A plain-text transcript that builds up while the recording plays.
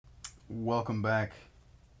Welcome back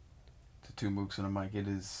to Two Mooks and a Mic. It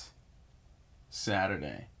is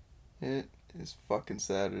Saturday. It is fucking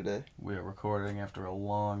Saturday. We are recording after a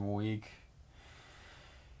long week.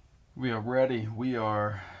 We are ready. We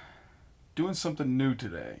are doing something new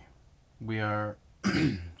today. We are,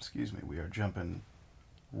 we are jumping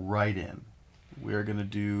right in. We are going to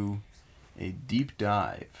do a deep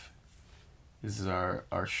dive. This is our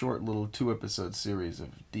short little 2-episode series of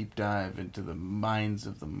deep dive into the minds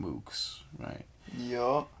of the mooks, right?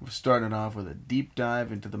 Yeah. We're starting off with a deep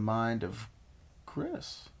dive into the mind of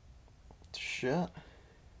Chris. Shit.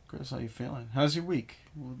 Chris, how you feeling? How's your week?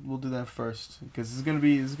 We'll do that first because this is gonna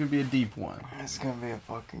be a deep one. It's gonna be a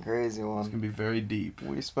fucking crazy one. It's gonna be very deep.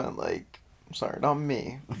 We spent not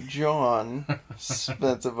me. Jon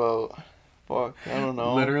spent about, I don't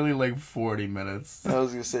know. Literally 40 minutes. I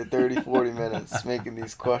was gonna say 30, 40 minutes making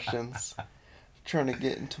these questions. Trying to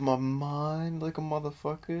get into my mind like a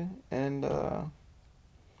motherfucker. And,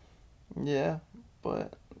 yeah.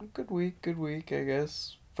 But, good week, I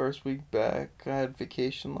guess. First week back. I had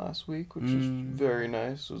vacation last week, which was very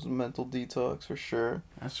nice. It was a mental detox for sure.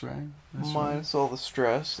 That's right. Minus all the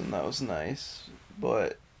stress, and that was nice.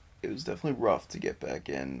 But it was definitely rough to get back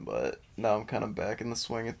in. But now I'm kind of back in the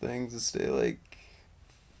swing of things to stay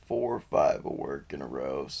 4 or 5 of work in a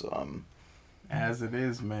row. So I'm... As it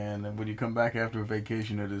is, man. And when you come back after a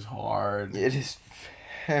vacation, it is hard. It is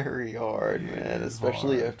very hard, man.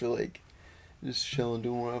 Especially hard. after just chilling,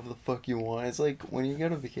 doing whatever the fuck you want. It's like when you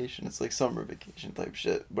get a vacation, it's like summer vacation type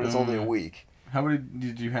shit, but it's only a week. How many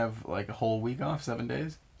did you have? A whole week off? 7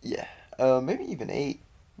 days? Yeah, maybe even 8.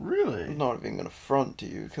 Really? I'm not even gonna front to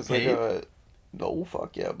you because oh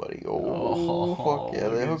fuck yeah, buddy. Fuck yeah,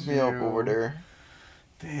 they hooked me up over there.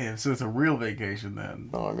 Damn, so it's a real vacation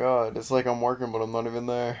then. Oh god, it's like I'm working, but I'm not even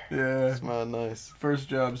there. Yeah. It's mad nice. First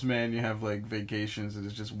jobs, man, you have vacations and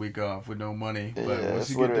it's just week off with no money. But yeah, once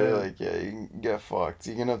it's you get literally you can get fucked.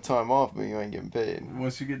 You can have time off, but you ain't getting paid.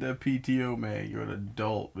 Once you get that PTO, man, you're an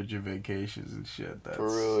adult with your vacations and shit. For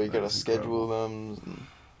real, you gotta schedule incredible. them and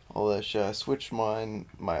all that shit. I switched my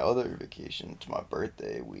other vacation to my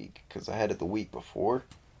birthday week because I had it the week before.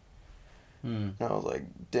 And I was like,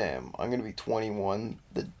 damn, I'm going to be 21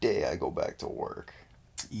 the day I go back to work.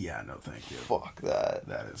 Yeah, no thank you. Fuck that.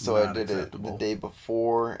 That is so not I did acceptable. it the day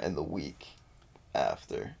before and the week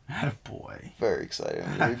after. Attaboy. Very excited.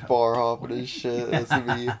 I'm going to be bar hopping and shit. It's going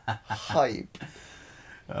to be hype.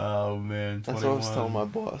 Oh, man. 21. That's what I was telling my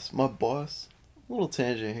boss. My boss, little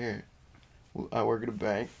tangent here. I work at a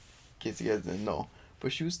bank, in case you guys didn't know.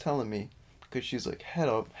 But she was telling me, because she's head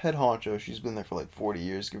honcho. She's been there for 40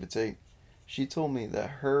 years, give or take. She told me that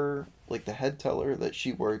her, the head teller that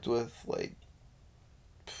she worked with,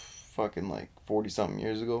 fucking 40-something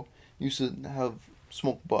years ago, used to have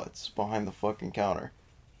smoked butts behind the fucking counter.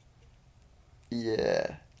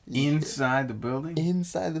 Yeah. Inside the building?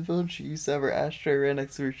 Inside the building. She used to have her ashtray right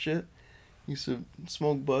next to her shit. Used to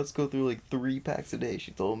smoke butts, go through 3 packs a day,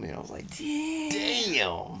 she told me. And I was like,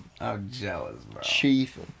 damn. I'm jealous, bro.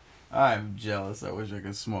 Chiefin'. I'm jealous. I wish I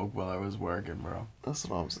could smoke while I was working, bro. That's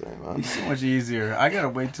what I'm saying, man. It's so much easier. I gotta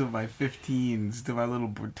wait till my 15s, to my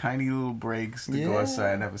tiny little breaks to go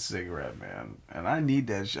outside and have a cigarette, man. And I need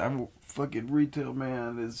that shit. I'm fucking retail,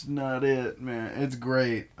 man. It's not it, man. It's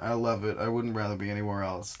great. I love it. I wouldn't rather be anywhere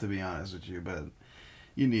else, to be honest with you, but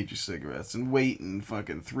you need your cigarettes. And waiting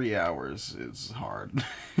fucking 3 hours is hard.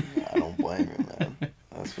 Yeah, I don't blame you, man.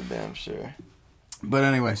 That's for damn sure. But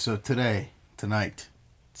anyway, so tonight,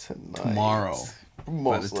 tomorrow,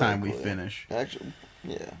 by the time we finish, actually,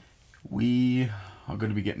 yeah, we are going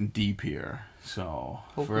to be getting deep here. So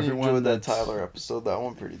hopefully for everyone you enjoyed that Tyler episode. That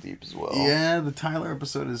one pretty deep as well. Yeah, the Tyler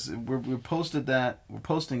episode is we posted that. We're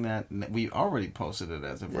posting that. We already posted it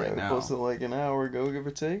as of right now. We posted an hour ago, give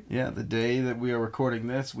or take. Yeah, the day that we are recording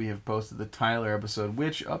this, we have posted the Tyler episode,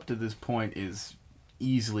 which up to this point is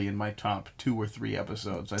easily in my top 2 or 3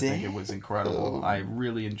 episodes. I think it was incredible. I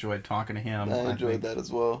really enjoyed talking to him. I enjoyed that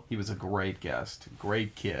as well. He was a great guest.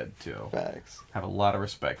 Great kid, too. Facts. Have a lot of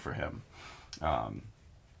respect for him.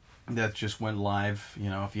 That just went live.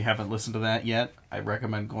 If you haven't listened to that yet, I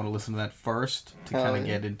recommend going to listen to that first to kind of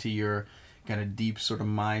get into your kind of deep sort of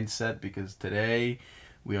mindset, because today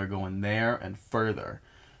we are going there and further.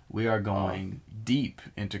 We are going deep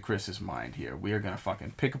into Chris's mind here. We are going to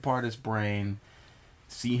fucking pick apart his brain,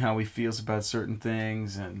 see how he feels about certain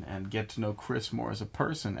things, and get to know Chris more as a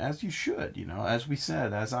person, as you should,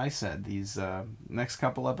 as I said, these next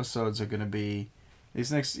couple episodes are going to be,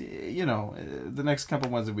 the next couple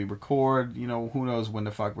ones that we record, who knows when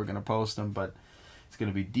the fuck we're going to post them, but it's going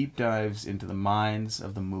to be deep dives into the minds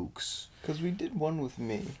of the mooks. Because we did one with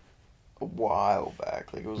me a while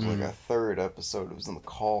back. Like, it was like a third episode. It was in the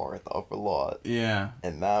car at the upper lot. Yeah.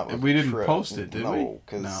 And that was we didn't post it, did we? No,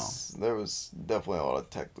 because there was definitely a lot of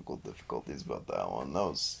technical difficulties about that one. That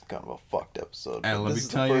was kind of a fucked episode. And let me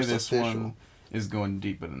tell you, this one is going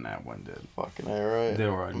deeper than that one did. Fucking alright.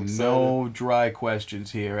 There are no dry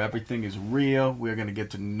questions here. Everything is real. We're going to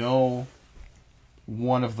get to know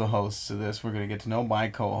one of the hosts of this. We're going to get to know my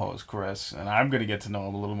co-host, Chris. And I'm going to get to know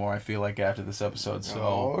him a little more, I feel like, after this episode. So,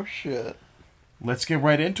 oh, shit. Let's get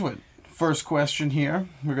right into it. First question here.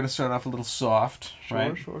 We're going to start off a little soft,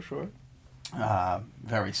 right? Sure.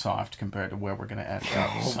 Very soft compared to where we're going to end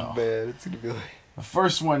up. Oh, so. man. It's going to be like... The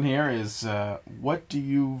first one here is, what do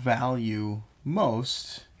you value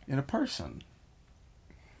most in a person?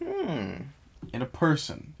 In a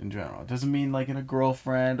person, in general. It doesn't mean like in a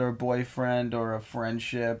girlfriend or a boyfriend or a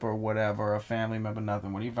friendship or whatever, a family member,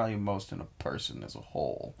 nothing. What do you value most in a person as a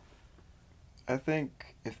whole? I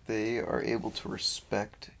think if they are able to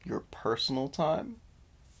respect your personal time,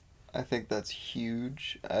 I think that's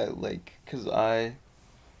huge. Because I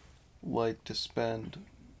like to spend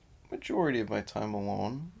majority of my time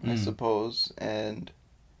alone, I suppose, and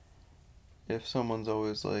if someone's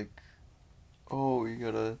always like, oh, you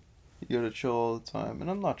gotta chill all the time, and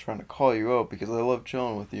I'm not trying to call you out because I love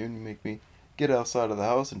chilling with you and you make me get outside of the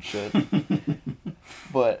house and shit,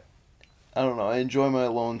 but I don't know, I enjoy my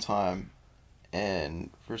alone time, and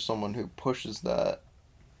for someone who pushes that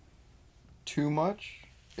too much,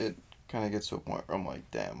 it kind of gets to a point where I'm like,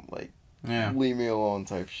 damn, like, leave me alone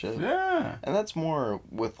type shit. Yeah. And that's more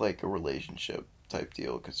with like a relationship type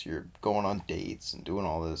deal, because you're going on dates and doing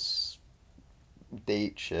all this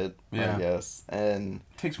date shit, I guess. And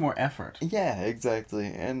it takes more effort. Yeah, exactly.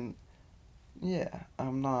 And yeah,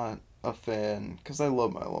 I'm not a fan, because I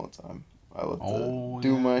love my alone time. I love to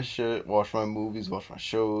do my shit, watch my movies, watch my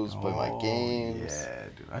shows, play my games. Yeah,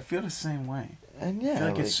 dude. I feel the same way. And yeah, I feel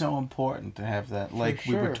like it's so important to have that. Like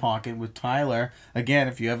we sure. were talking with Tyler. Again,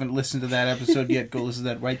 if you haven't listened to that episode yet, go listen to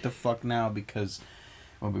that right the fuck now, because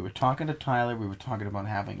when we were talking to Tyler, we were talking about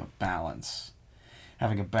having a balance.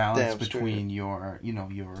 Having a balance between your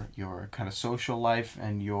kind of social life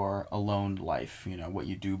and your alone life, what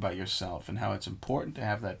you do by yourself, and how it's important to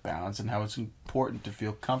have that balance, and how it's important to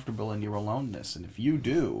feel comfortable in your aloneness. And if you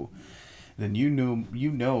do, then you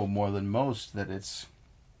know more than most that it's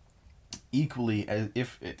equally,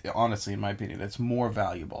 honestly, in my opinion, it's more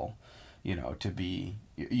valuable, to be,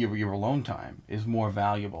 your alone time is more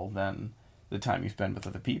valuable than the time you spend with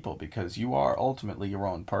other people, because you are ultimately your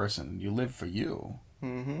own person. You live for you.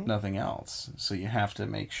 Nothing else. So you have to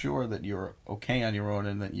make sure that you're okay on your own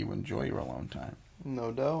and that you enjoy your alone time.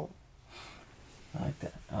 No doubt. I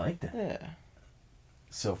like that. Yeah.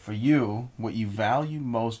 So for you, what you value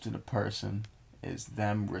most in a person is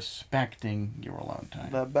them respecting your alone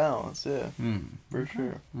time. That balance, yeah. For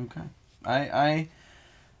sure. Okay. I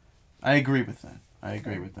agree with that. I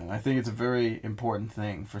think it's a very important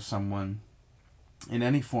thing for someone in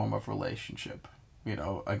any form of relationship.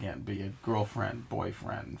 Again, be it girlfriend,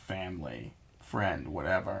 boyfriend, family, friend,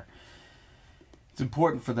 whatever. It's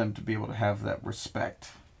important for them to be able to have that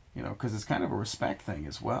respect, because it's kind of a respect thing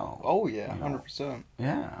as well. Oh, yeah, 100%.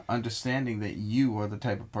 Yeah, understanding that you are the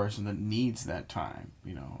type of person that needs that time,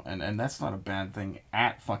 and that's not a bad thing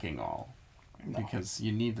at fucking all. No. Because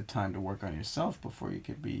you need the time to work on yourself before you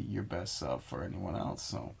could be your best self for anyone else,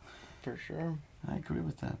 so. For sure. I agree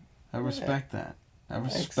with that. I respect that. I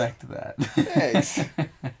respect that. Thanks.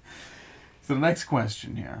 So the next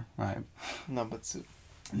question here, right?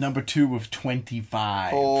 Number 2 of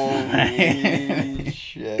 25. Holy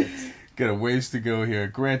shit. Got a ways to go here.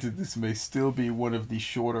 Granted, this may still be one of the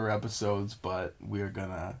shorter episodes, but we're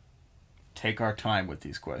gonna take our time with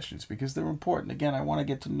these questions because they're important. Again, I want to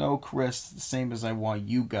get to know Chris the same as I want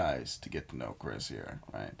you guys to get to know Chris here,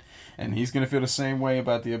 right? And he's gonna feel the same way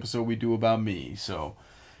about the episode we do about me, so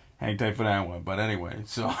hang tight for that one. But anyway,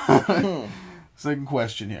 so second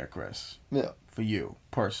question here, Chris. Yeah. For you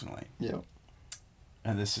personally. Yeah.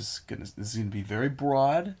 And this is gonna be very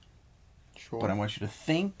broad. Sure. But I want you to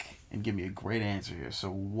think and give me a great answer here. So,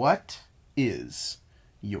 what is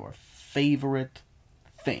your favorite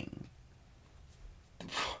thing?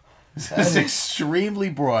 This is extremely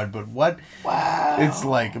broad, but what? Wow. It's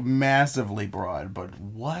like massively broad. But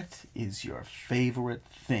what is your favorite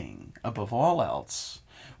thing above all else?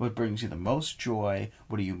 What brings you the most joy?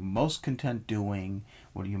 What are you most content doing?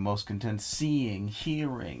 What are you most content seeing,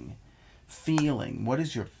 hearing, feeling? What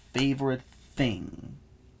is your favorite thing?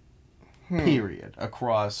 Period.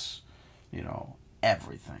 Across,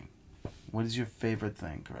 everything. What is your favorite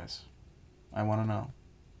thing, Chris? I want to know.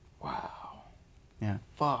 Wow. Yeah.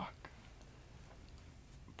 Fuck.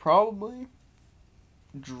 Probably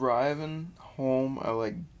driving home at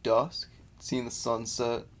like dusk, seeing the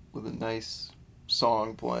sunset with a nice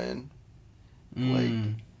song playing. Like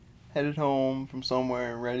headed home from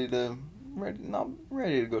somewhere and not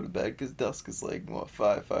ready to go to bed because dusk is like what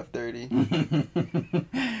 5:30.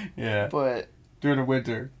 Yeah. But during the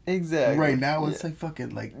winter. Exactly. Right now it's like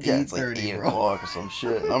fucking like 8:30, it's like 8 bro. o'clock or some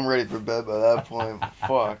shit. And I'm ready for bed by that point.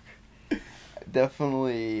 Fuck.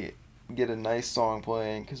 Definitely get a nice song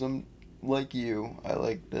playing because I'm like you. I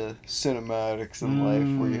like the cinematics in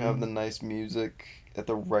life where you have the nice music at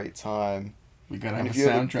the right time. You gotta have a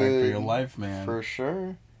soundtrack for your life, man. For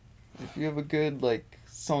sure. If you have a good like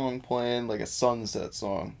song playing, like a sunset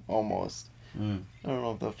song almost. I don't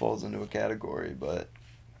know if that falls into a category, but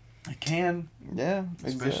it can. Yeah,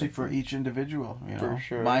 especially for each individual. You know, for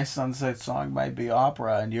sure. My sunset song might be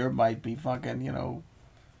opera, and yours might be fucking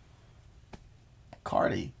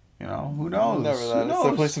Cardi. You know, who knows? Never that.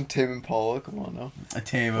 Let's play some Tame Impala. Come on now. A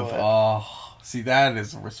Tame Impala. Oh, see, that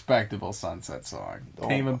is a respectable sunset song.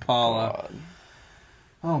 Tame Impala. God.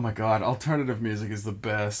 Oh my God, alternative music is the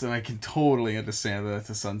best, and I can totally understand that it's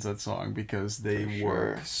a sunset song because they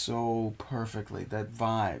work so perfectly. That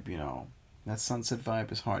vibe, that sunset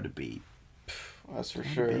vibe is hard to beat. That's for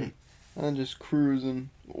sure. And then just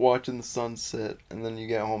cruising, watching the sunset, and then you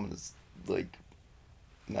get home and it's like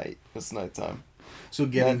night. It's nighttime. So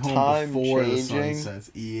getting home before the sun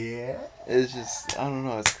sets, it's just I don't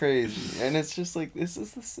know. It's crazy, and it's just like it's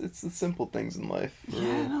the simple things in life.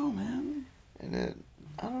 I know, man. And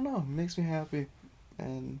I don't know, it makes me happy,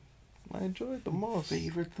 and I enjoy it the most.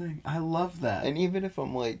 Favorite thing, I love that. And even if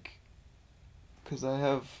I'm like, cause I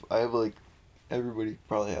have like, everybody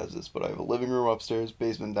probably has this, but I have a living room upstairs,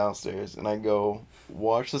 basement downstairs, and I go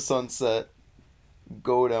watch the sunset,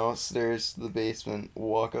 go downstairs to the basement,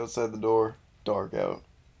 walk outside the door. Dark out.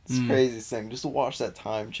 It's the craziest thing. Just to watch that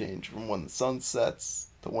time change from when the sun sets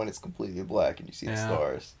to when it's completely black and you see the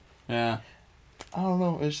stars. Yeah. I don't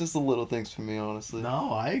know. It's just the little things for me, honestly.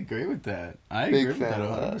 No, I agree with that. Big agree with fan that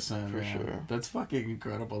of 100%. for sure. That's fucking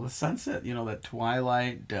incredible. The sunset, that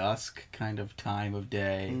twilight, dusk kind of time of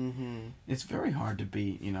day. It's very hard to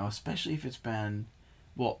beat, especially if it's been...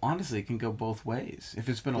 Well, honestly, it can go both ways. If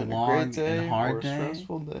it's been a long and hard day.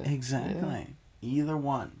 Stressful day. Exactly. Yeah. Either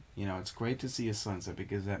one. It's great to see a sunset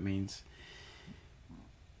because that means,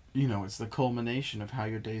 it's the culmination of how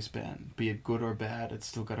your day's been. Be it good or bad, it's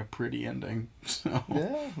still got a pretty ending. So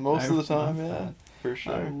yeah, most of the time, that. For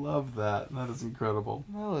sure. I love that. That is incredible.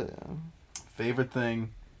 Hell yeah. Favorite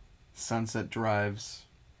thing, sunset drives,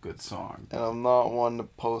 good song. And I'm not one to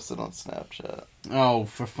post it on Snapchat. Oh,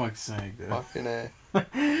 for fuck's sake, dude. Fucking A.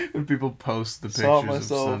 When people post the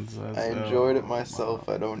pictures of sunsets. I enjoyed it myself.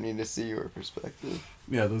 Wow. I don't need to see your perspective.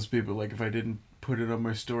 Yeah, those people, like, if I didn't put it on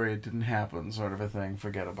my story, it didn't happen, sort of a thing.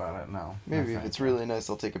 Forget about it. No. Maybe if it's really nice,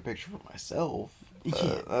 I'll take a picture for myself.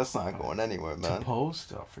 Yeah. That's not going anywhere, man. To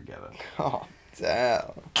post? Oh, forget it. Oh,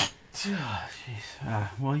 damn.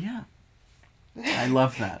 Jeez. Well, yeah. I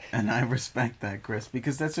love that, and I respect that, Chris,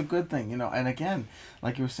 because that's a good thing, And again,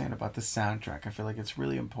 like you were saying about the soundtrack, I feel like it's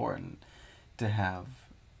really important to have,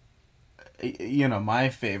 my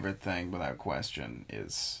favorite thing, without question,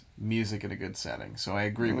 is music in a good setting. So I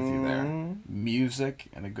agree with you there. Music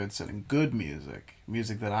in a good setting. Good music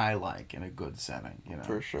that I like in a good setting,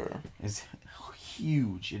 For sure. Is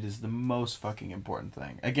huge. It is the most fucking important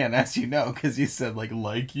thing. Again, as you know, because you said, like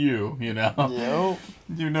you, Yep.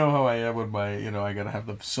 You know how I am with my, I gotta have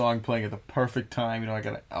the song playing at the perfect time,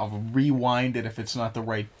 I'll rewind it if it's not the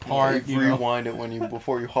right part, rewind it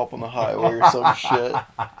before you hop on the highway or some shit.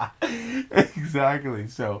 Exactly.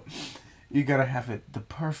 So, you gotta have it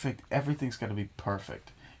everything's gotta be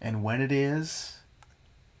perfect. And when it is...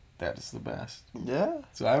 that is the best. Yeah.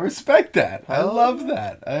 So I respect that. I love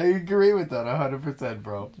that. I agree with that 100%,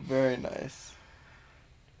 bro. Very nice.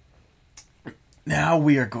 Now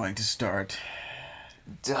we are going to start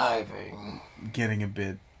diving. Getting a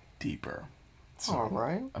bit deeper. So all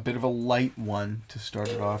right. A bit of a light one to start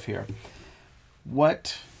it off here.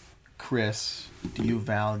 What, Chris, do you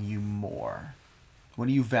value more? What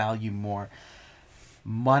do you value more?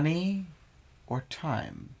 Money or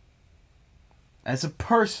time? As a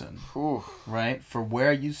person, right? For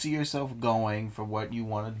where you see yourself going, for what you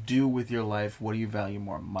want to do with your life, what do you value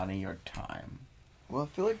more, money or time? Well, I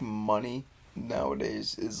feel like money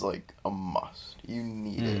nowadays is like a must. You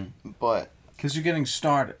need it. But... because you're getting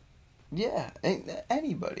started. Yeah.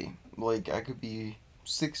 Anybody. Like, I could be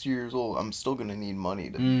 6 years old. I'm still going to need money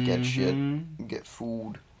to get shit, get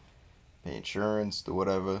food, pay insurance, do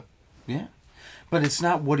whatever. Yeah. But it's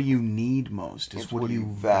not what do you need most. It's what do you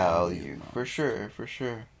value most. For sure, for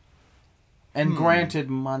sure. And granted,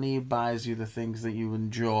 money buys you the things that you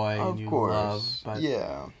enjoy and you love. But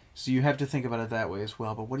yeah. So you have to think about it that way as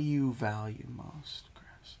well. But what do you value most,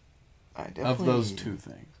 Chris? I definitely... Of those two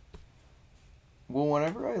things. Well,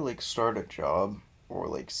 whenever I, like, start a job or,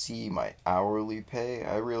 like, see my hourly pay,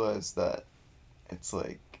 I realize that it's,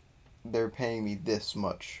 like, they're paying me this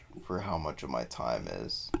much for how much of my time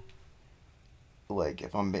is. Like,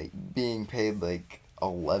 if I'm being paid, like,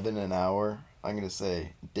 $11 an hour, I'm going to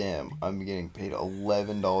say, damn, I'm getting paid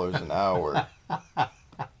 $11 an hour.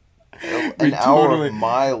 An hour of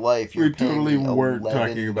my life, you're paying me $11. We totally weren't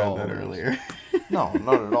talking about that earlier. No,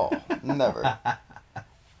 not at all. Never.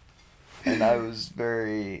 And I was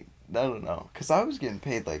very, I don't know, because I was getting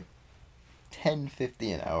paid like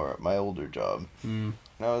 $10.50 an hour at my older job. And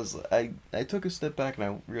I took a step back and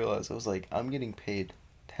I realized, I was like, I'm getting paid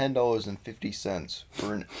 $10.50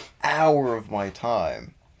 for an hour of my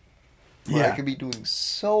time. Where I could be doing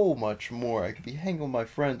so much more. I could be hanging with my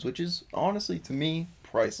friends, which is, honestly, to me,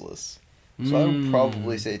 priceless. So I would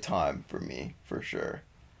probably say time for me, for sure.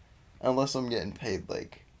 Unless I'm getting paid,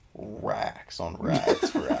 like, racks on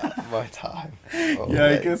racks for my time.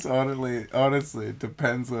 I guess honestly, it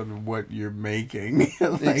depends on what you're making.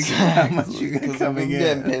 Like, exactly. How much you're coming in.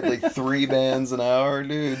 Getting paid like $3 an hour,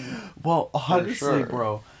 dude. Well, honestly,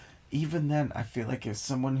 bro, even then, I feel like if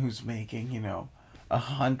someone who's making,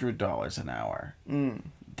 $100 an hour,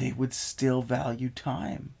 they would still value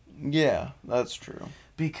time. Yeah, that's true.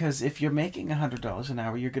 Because if you're making $100 an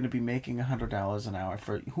hour, you're going to be making $100 an hour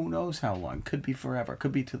for who knows how long. Could be forever.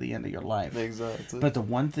 Could be to the end of your life. Exactly. But the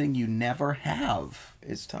one thing you never have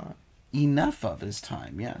is time. Enough of is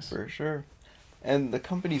time, yes. For sure. And the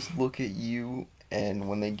companies look at you, and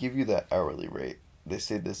when they give you that hourly rate, they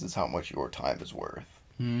say this is how much your time is worth.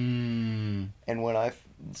 And when I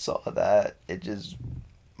saw that,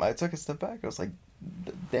 I took a step back. I was like,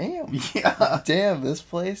 damn. Yeah. Damn, this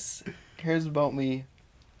place cares about me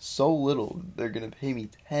so little. They're going to pay me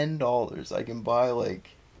 $10. I can buy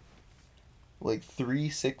like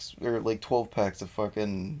 12 packs of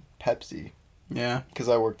fucking Pepsi. Yeah. Because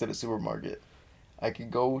I worked at a supermarket. I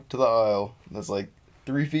could go to the aisle that's like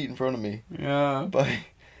 3 feet in front of me. Yeah. Buy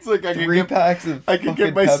it's like I 3 packs of I could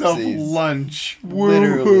get myself Pepsis, lunch.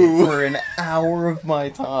 Literally for an hour of my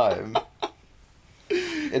time.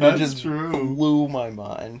 And it just blew my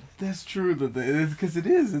mind. That's true, because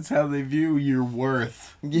it's how they view your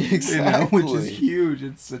worth. Yeah, exactly. Which is huge.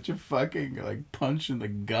 It's such a fucking punch in the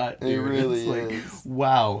gut. Dude. It really is.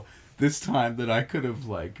 Wow, this time that I could have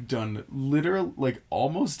done literally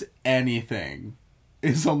almost anything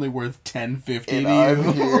is only worth $10.50 to you.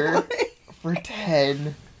 I'm here for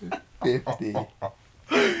 $10.50.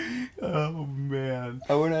 Oh man!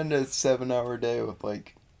 I went on a 7-hour day with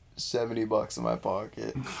 $70 in my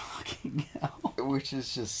pocket. Fucking hell. Which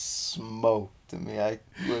is just smoke to me.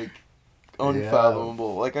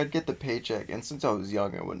 Unfathomable. Yeah. I'd get the paycheck, and since I was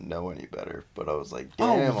young, I wouldn't know any better. But I was like,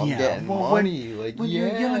 damn, I'm getting money. When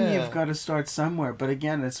you're young, you've got to start somewhere. But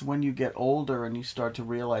again, it's when you get older and you start to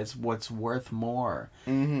realize what's worth more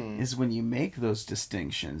is when you make those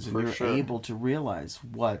distinctions and you're able to realize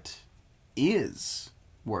what is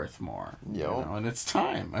worth more. And it's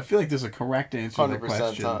time. I feel like there's a correct answer to the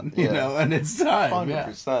question. Time. And it's time.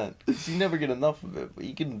 100%. You never get enough of it, but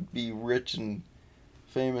you can be rich and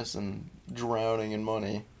famous and drowning in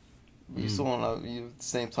money. You still want to at the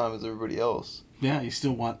same time as everybody else. Yeah, you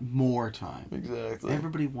still want more time. Exactly.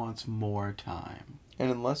 Everybody wants more time.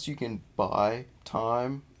 And unless you can buy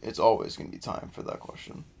time, it's always going to be time for that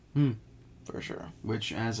question. For sure.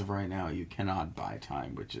 Which, as of right now, you cannot buy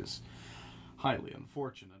time, which is highly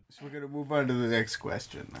unfortunate. So we're going to move on to the next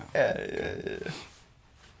question now. Yeah.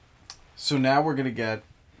 So now we're going to get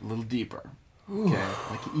a little deeper. Okay?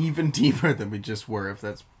 Even deeper than we just were, if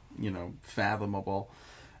that's, fathomable.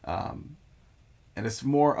 And it's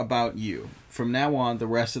more about you. From now on, the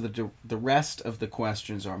rest of the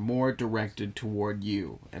questions are more directed toward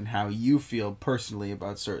you and how you feel personally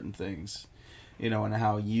about certain things, and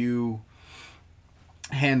how you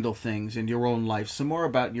handle things in your own life. Some more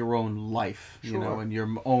about your own life, and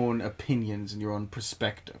your own opinions and your own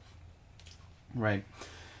perspective. Right.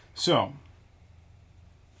 So,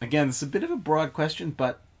 again, it's a bit of a broad question,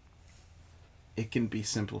 but it can be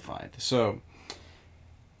simplified. So,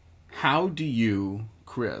 how do you,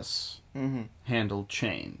 Chris, handle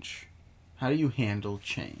change? How do you handle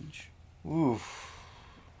change? Oof.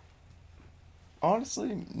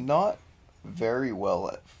 Honestly, not very well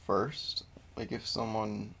at first. If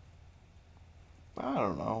someone... I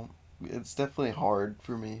don't know. It's definitely hard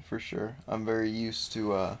for me, for sure. I'm very used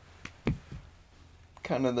to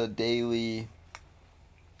kind of the daily...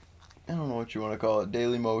 I don't know what you want to call it,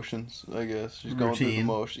 daily motions, I guess. Just going through the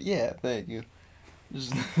motion. Yeah, thank you.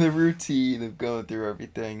 Just the routine of going through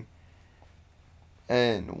everything.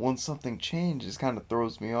 And once something changes, it kind of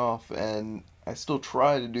throws me off, and I still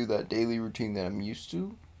try to do that daily routine that I'm used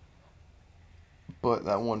to, but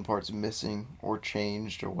that one part's missing or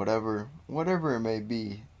changed or whatever it may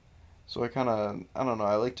be. So I kind of, I don't know,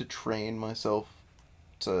 I like to train myself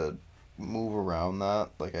to move around that.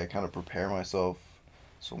 Like, I kind of prepare myself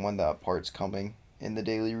so when that part's coming in the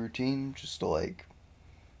daily routine, just to, like,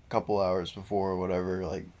 a couple hours before or whatever,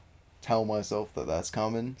 like, tell myself that that's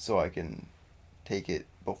coming so I can take it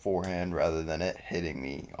beforehand rather than it hitting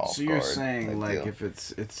me off guard. So you're saying, like, if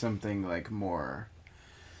it's something, like, more...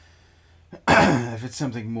 if it's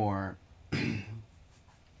something more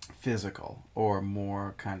physical or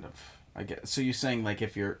more kind of... I guess. So you're saying, like,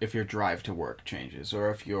 if your drive to work changes,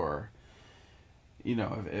 or if you're... You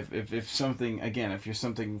know, if something... Again, if you're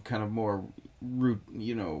something kind of more...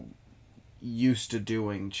 used to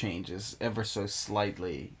doing changes ever so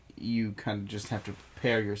slightly, you kind of just have to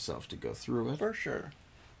prepare yourself to go through it. For sure.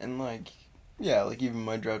 And, like, yeah, like, even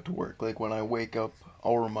my drive to work, like, when I wake up,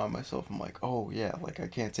 I'll remind myself, I'm like, oh, yeah, like, I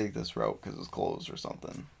can't take this route because it's closed or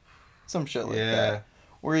something. Some shit like that.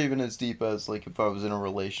 Or even as deep as, like, if I was in a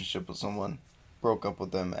relationship with someone, broke up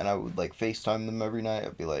with them, and I would, like, FaceTime them every night,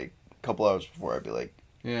 I'd be like, a couple hours before, I'd be like,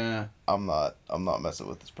 yeah, I'm not messing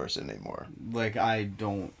with this person anymore. Like, I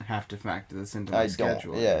don't have to factor this into my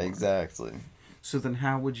schedule Yeah, anymore. exactly. So then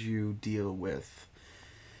how would you deal with,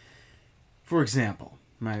 for example,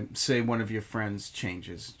 say one of your friends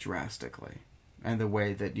changes drastically, and the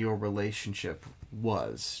way that your relationship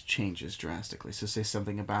changes drastically. So say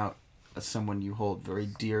something about someone you hold very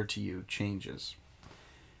dear to you changes.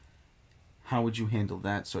 How would you handle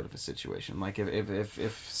that sort of a situation? Like,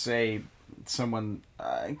 if say, someone,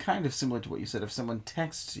 kind of similar to what you said, if someone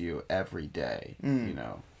texts you every day, you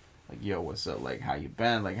know, like, yo, what's up, like, how you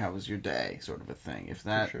been, like, how was your day, sort of a thing. If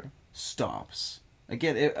that stops,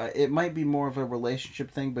 again, it might be more of a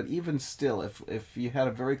relationship thing, but even still, if you had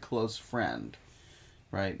a very close friend,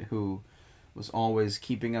 right, who was always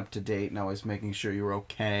keeping up to date and always making sure you're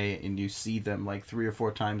okay, and you see them, like, 3 or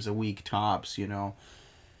 4 times a week tops, you know,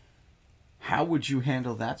 how would you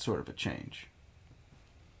handle that sort of a change?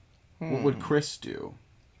 What would Chris do?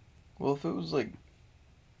 Well, if it was, like...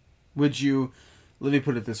 Would you... Let me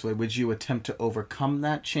put it this way. Would you attempt to overcome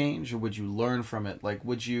that change, or would you learn from it? Like,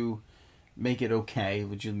 would you make it okay?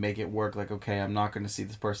 Would you make it work? Like, okay, I'm not going to see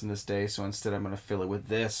this person this day, so instead I'm going to fill it with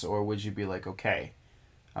this. Or would you be like, okay,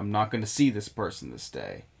 I'm not going to see this person this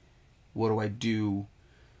day. What do I do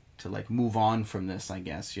to, like, move on from this, I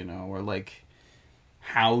guess, you know? Or, like,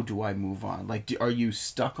 how do I move on? Like, are you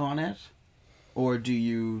stuck on it? Or do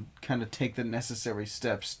you kind of take the necessary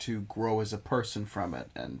steps to grow as a person from it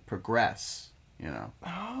and progress, you know?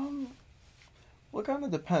 Well, it kind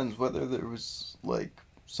of depends whether there was, like,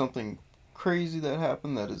 something crazy that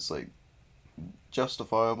happened that is, like,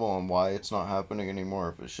 justifiable on why it's not happening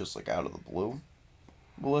anymore, if it's just, like, out of the blue.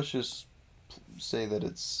 Well, let's just say that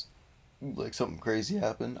it's, like, something crazy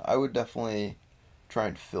happened. I would definitely try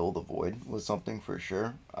and fill the void with something for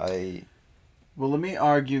sure. Well, let me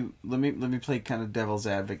argue, let me play kind of devil's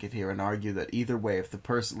advocate here and argue that either way, if the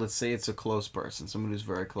person, let's say it's a close person, someone who's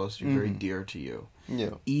very close to you, very dear to you,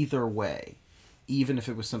 either way, even if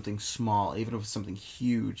it was something small, even if it was something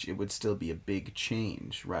huge, it would still be a big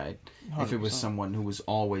change, right? 100%. If it was someone who was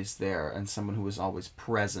always there and someone who was always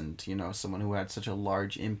present, you know, someone who had such a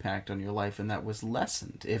large impact on your life and that was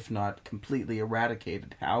lessened, if not completely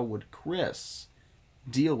eradicated, how would Chris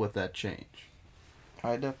deal with that change?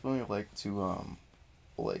 I definitely like to,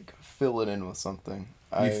 like, fill it in with something.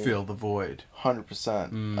 You fill the void.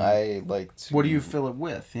 100%. I like to... What do you fill it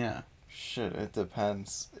with? Yeah. Shit, it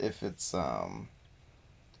depends. If it's more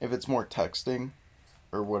texting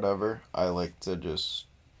or whatever, I like to just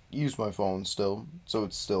use my phone still. So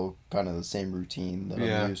it's still kind of the same routine that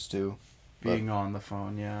I'm used to. Being on the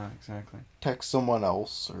phone, yeah, exactly. Text someone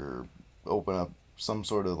else or open up some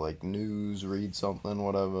sort of, like, news, read something,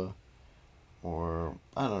 whatever. Or,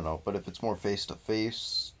 I don't know, but if it's more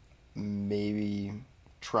face-to-face, maybe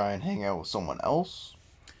try and hang out with someone else.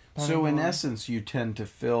 So, in essence, you tend to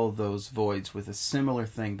fill those voids with a similar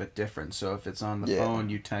thing but different. So, if it's on the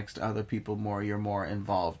phone, you text other people more, you're more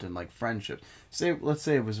involved in, like, friendship. Let's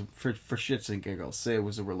say it was, for shits and giggles, say it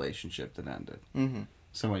was a relationship that ended. Mm-hmm.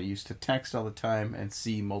 Someone used to text all the time and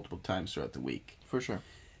see multiple times throughout the week. For sure.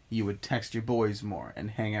 You would text your boys more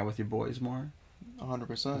and hang out with your boys more?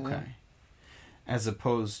 100%, okay. As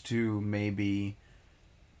opposed to maybe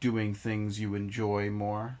doing things you enjoy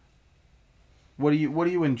more? What do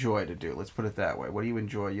you enjoy to do? Let's put it that way. What do you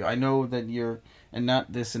enjoy? I know that you're, and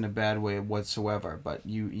not this in a bad way whatsoever, but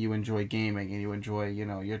you enjoy gaming and you enjoy,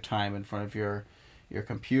 your time in front of your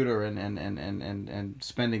computer and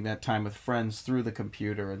spending that time with friends through the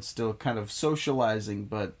computer and still kind of socializing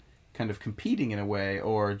but kind of competing in a way,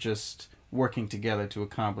 or just working together to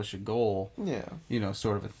accomplish a goal. Yeah.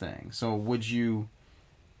 Sort of a thing. So would you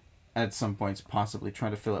at some points possibly try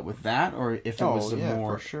to fill it with that, or if it was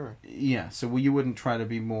more for sure. Yeah, so you wouldn't try to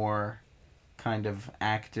be more kind of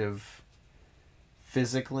active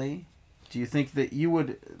physically? Do you think that you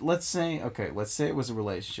would, let's say it was a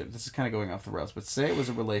relationship. This is kind of going off the rails, but say it was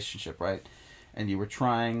a relationship, right? And you were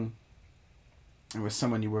trying, it was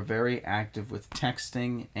someone you were very active with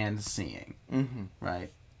texting and seeing,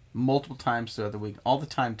 right? Multiple times throughout the week, all the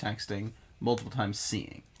time texting, multiple times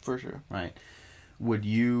seeing. For sure. Right? Would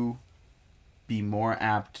you be more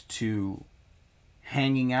apt to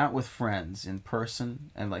hanging out with friends in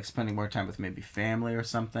person and like spending more time with maybe family or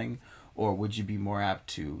something? Or would you be more apt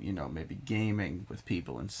to, maybe gaming with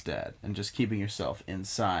people instead and just keeping yourself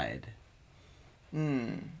inside?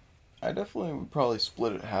 I definitely would probably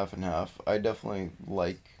split it half and half. I definitely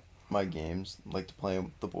like my games, like to play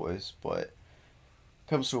with the boys, but it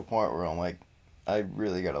comes to a point where I'm like, I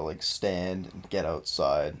really gotta like stand and get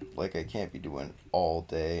outside. Like I can't be doing it all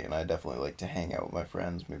day, and I definitely like to hang out with my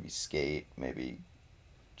friends, maybe skate, maybe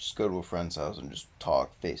just go to a friend's house and just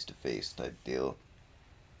talk face to face type deal.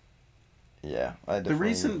 Yeah, I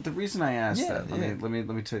definitely. The reason I asked that, let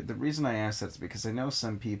me tell you, the reason I asked that is because I know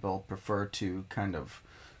some people prefer to kind of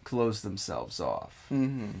close themselves off,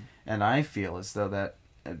 and I feel as though that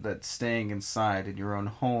staying inside in your own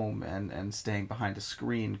home and staying behind a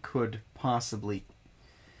screen could possibly,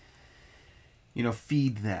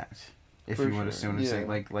 feed that. If you understand what I'm saying,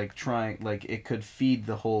 like trying, like it could feed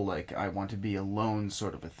the whole like I want to be alone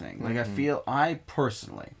sort of a thing. Like I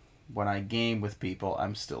personally, when I game with people,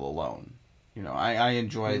 I'm still alone. I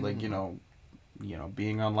enjoy like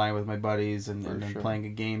being online with my buddies and then playing a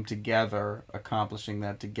game together, accomplishing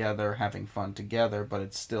that together, having fun together. But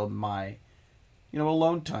it's still my,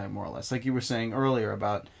 alone time more or less. Like you were saying earlier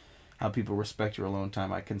about how people respect your alone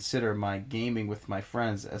time. I consider my gaming with my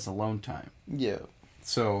friends as alone time. Yeah.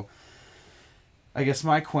 So, I guess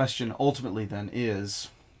my question ultimately then is,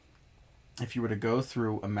 if you were to go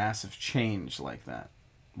through a massive change like that,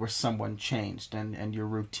 where someone changed and your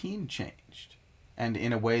routine changed, and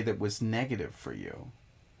in a way that was negative for you,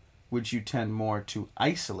 would you tend more to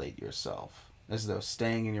isolate yourself, as though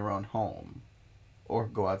staying in your own home, or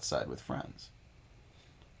go outside with friends?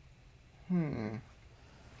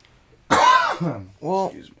 Well,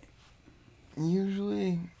 excuse me.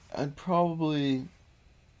 Usually I'd probably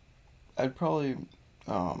like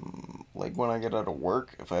when I get out of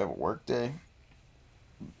work, if I have a work day,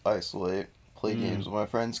 isolate, play games with my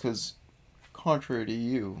friends, because contrary to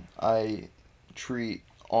you, I treat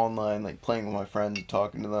online, like playing with my friends and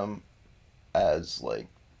talking to them, as like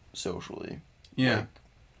socially. Yeah. Like,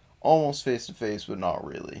 almost face to face, but not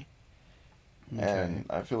really. Okay. And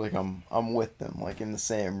I feel like I'm with them, like in the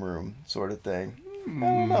same room, sort of thing. I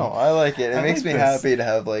don't know. I like it. It makes me happy to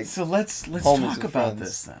have like. So let's talk about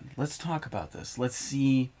this then. Let's talk about this. Let's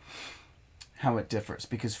see how it differs.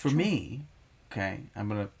 Because for me, okay, I'm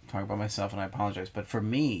gonna talk about myself, and I apologize, but for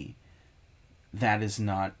me, that is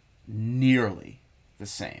not nearly the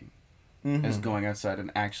same as going outside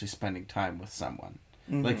and actually spending time with someone.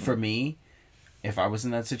 Like for me, if I was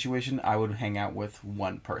in that situation, I would hang out with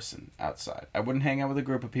one person outside. I wouldn't hang out with a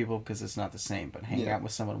group of people because it's not the same, but hanging out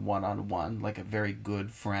with someone one-on-one, like a very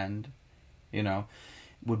good friend,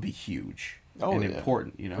 would be huge and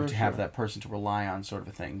important, to have that person to rely on, sort of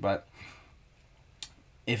a thing. But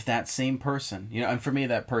if that same person, and for me,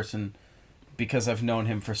 that person, because I've known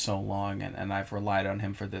him for so long and I've relied on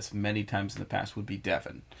him for this many times in the past, would be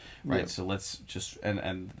Devin, right? Yeah. So let's just,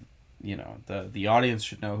 and the audience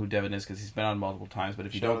should know who Devin is because he's been on multiple times, but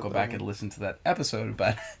if you don't, go back and listen to that episode,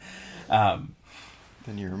 but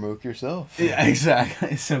then you remoke yourself. Yeah,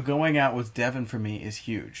 exactly. So going out with Devin for me is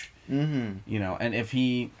huge. And if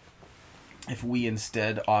we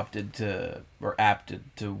instead opted to, or apted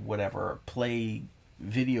to whatever, play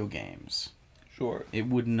video games, sure, it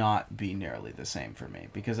would not be nearly the same for me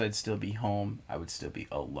because I'd still be home, I would still be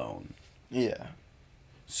alone. Yeah.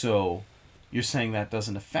 So you're saying that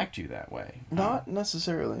doesn't affect you that way? Not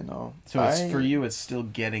necessarily, no. So for you, it's still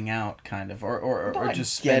getting out, kind of, or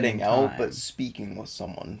just spending getting out, time. but speaking with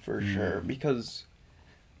someone for sure. Because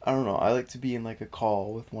I don't know, I like to be in like a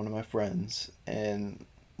call with one of my friends, and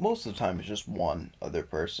most of the time it's just one other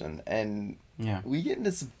person, and we get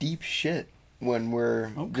into some deep shit when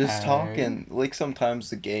we're just talking. Like sometimes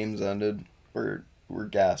the game's ended, we're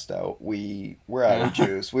gassed out. We're out of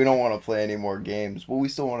juice. We don't want to play any more games, but we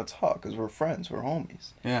still want to talk because we're friends. We're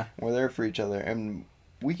homies. Yeah. We're there for each other, and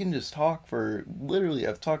we can just talk for literally.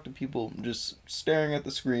 I've talked to people just staring at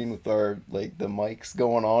the screen with our like the mics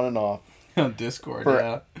going on and off On Discord,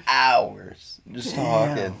 for hours, just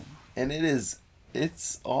talking, and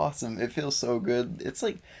it's awesome. It feels so good. It's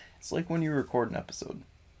like when you record an episode,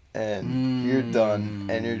 and you're done,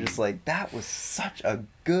 and you're just like, that was such a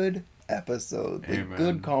good episode, like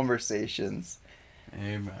good conversations.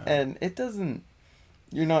 Amen. And it doesn't.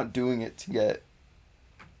 You're not doing it to get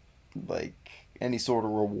like any sort of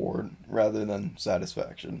reward rather than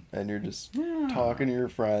satisfaction, and you're just talking to your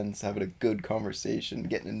friends, having a good conversation,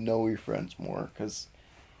 getting to know your friends more. Because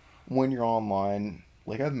when you're online,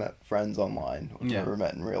 like I've met friends online who I've never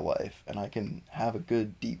met in real life, and I can have a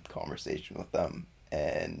good deep conversation with them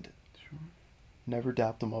and never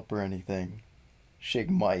dap them up or anything, shake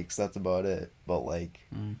mics, that's about it. But like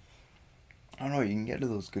I don't know, you can get to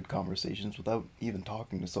those good conversations without even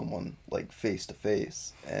talking to someone like face to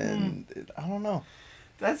face, and I don't know.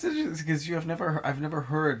 That's interesting because I've never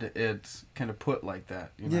heard it kind of put like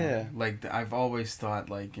that. You know? Yeah. Like I've always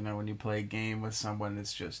thought like, you know, when you play a game with someone,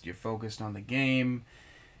 it's just you're focused on the game,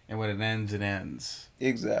 and when it ends, it ends.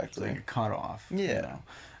 Exactly. It's like a cutoff. Yeah. You know?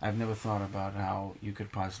 I've never thought about how you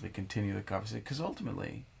could possibly continue the conversation, because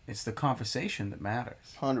ultimately it's the conversation that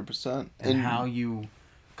matters. 100%. And how you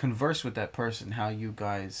converse with that person, how you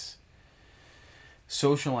guys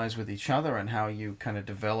socialize with each other, and how you kind of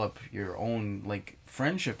develop your own like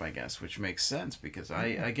friendship, I guess, which makes sense because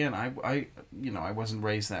I wasn't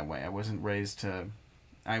raised that way. I wasn't raised to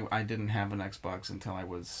I didn't have an Xbox until I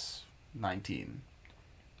was 19,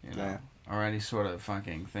 you know, or any sort of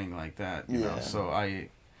fucking thing like that, you know. So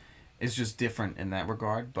it's just different in that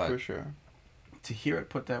regard, but for sure. To hear it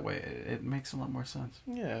put that way, it makes a lot more sense.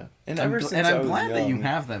 Yeah. And I'm glad that you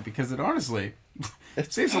have that, because it honestly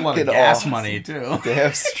it saves a lot of gas money, too.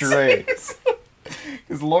 Damn straight.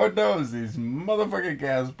 Because Lord knows these motherfucking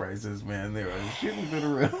gas prices, man, they were shooting through the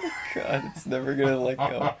roof. God, it's never going to let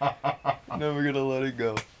go. Never going to let it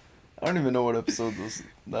go. I don't even know what episode was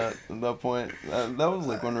that at that point. That was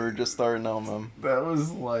like when we were just starting out, man. That was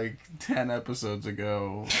like 10 episodes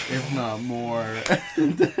ago, if not more.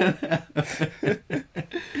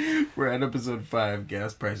 We're at episode 5.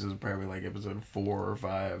 Gas prices are probably like episode 4 or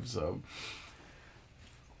 5, so.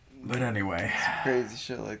 But anyway. It's crazy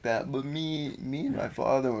shit like that. But me and my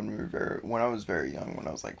father, when I was very young, when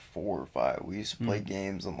I was like 4 or 5, we used to play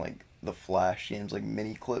games on like the Flash games, like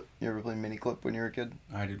Mini Clip. You ever play Mini Clip when you were a kid?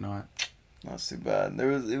 I did not. That's too bad.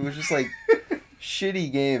 It was just like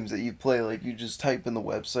shitty games that you play, like you just type in the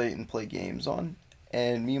website and play games on.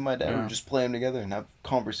 And me and my dad would just play them together and have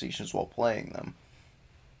conversations while playing them.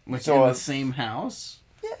 Like so in the same house?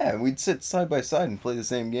 Yeah, we'd sit side by side and play the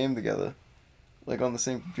same game together. Like on the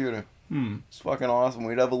same computer. It's fucking awesome.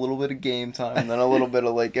 We'd have a little bit of game time and then a little bit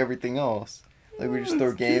of like everything else. Like we just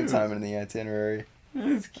throw game time in the itinerary.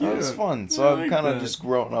 That's cute. It was fun. So I've kind of just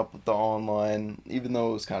grown up with the online, even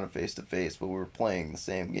though it was kind of face to face, but we were playing the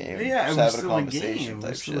same game. Yeah, just it was having still a a conversation game. It type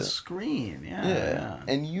was still shit. a screen. Yeah.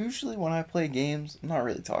 And usually when I play games, I'm not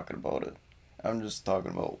really talking about it. I'm just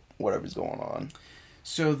talking about whatever's going on.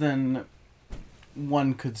 So then,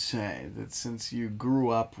 one could say that since you grew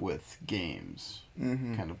up with games,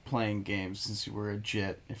 kind of playing games since you were a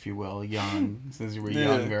jit, if you will, young, since you were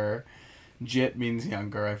younger. Jit means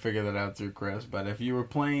younger. I figured that out through Chris. But if you were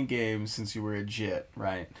playing games since you were a jit,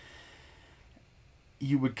 right,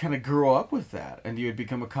 you would kind of grow up with that, and you would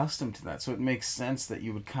become accustomed to that. So it makes sense that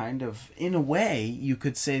you would kind of, in a way, you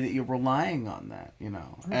could say that you're relying on that, you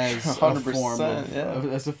know, as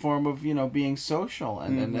a form of you know, being social,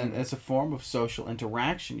 and as a form of social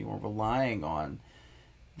interaction. You are relying on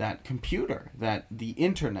that computer, the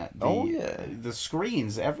internet, the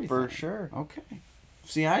screens, everything. For sure. Okay.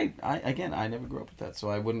 See, I never grew up with that, so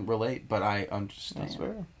I wouldn't relate, but I understand. That's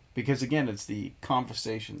fair. Because, again, it's the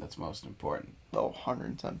conversation that's most important. Oh,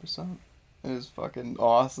 110%. It is fucking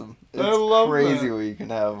awesome. It's I love crazy that. what you can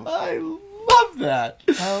have. I love that.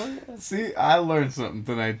 Hell yeah. See, I learned something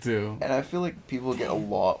tonight, too. And I feel like people get a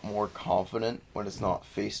lot more confident when it's not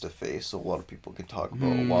face-to-face, so a lot of people can talk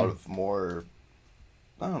about a lot of more,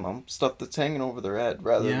 I don't know, stuff that's hanging over their head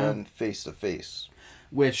rather than face-to-face.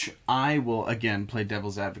 Which I will, again, play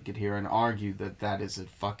devil's advocate here and argue that is a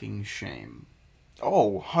fucking shame.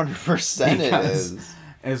 Oh, 100% it is.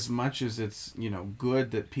 As much as it's, you know,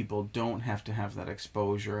 good that people don't have to have that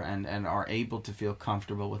exposure and are able to feel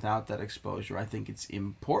comfortable without that exposure, I think it's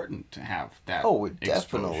important to have that it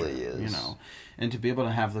definitely is. You know, and to be able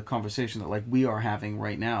to have the conversation that, like, we are having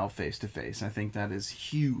right now face-to-face, I think that is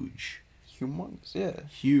huge. humongous. Yeah.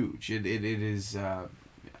 Huge. It is. I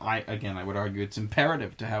would argue it's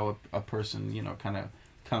imperative to how a person kind of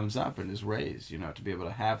comes up and is raised. To be able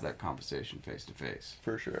to have that conversation face to face.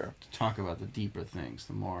 For sure. To talk about the deeper things,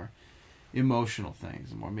 the more emotional things,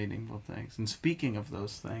 the more meaningful things. And speaking of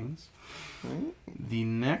those things, the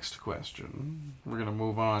next question, we're gonna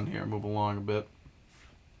move along a bit.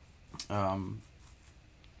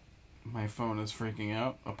 My phone is freaking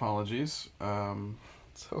out. Apologies.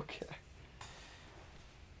 It's okay.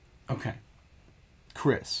 Okay.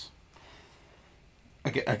 Chris.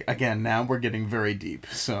 Again, now we're getting very deep,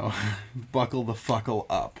 so buckle the fuckle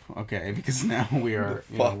up, okay? Because now we are,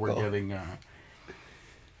 we're getting...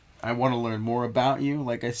 I want to learn more about you,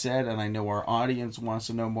 like I said, and I know our audience wants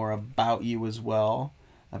to know more about you as well,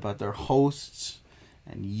 about their hosts,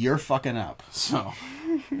 and you're fucking up, so...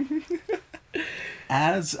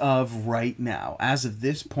 As of right now, as of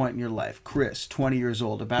this point in your life, Chris, 20 years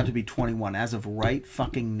old, about to be 21, as of right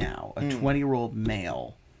fucking now, a 20-year-old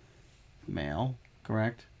male,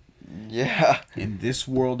 correct? Yeah. In this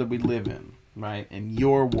world that we live in, right? In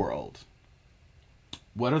your world,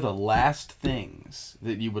 what are the last things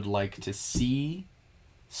that you would like to see,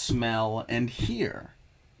 smell, and hear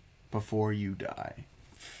before you die?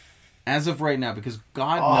 As of right now, because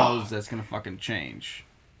God knows that's going to fucking change.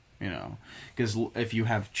 Because if you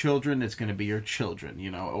have children, it's going to be your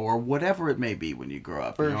children, or whatever it may be when you grow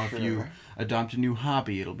up. Sure. If you adopt a new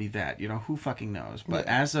hobby, it'll be that. Who fucking knows? But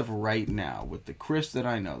as of right now, with the Chris that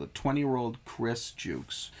I know, the 20-year-old Chris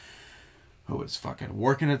Jukes, who is fucking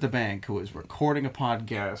working at the bank, who is recording a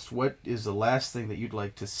podcast, what is the last thing that you'd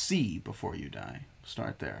like to see before you die?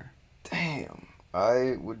 Start there. Damn.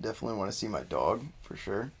 I would definitely want to see my dog, for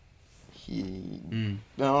sure. He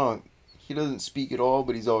doesn't speak at all,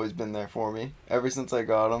 but he's always been there for me. Ever since I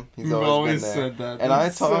got him, he's always been there. Said that. And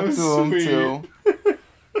That's I talk so to him, sweet. too.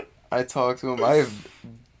 I talk to him. I have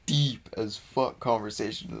deep as fuck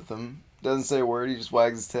conversations with him. Doesn't say a word, he just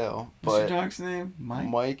wags his tail. What's your dog's name?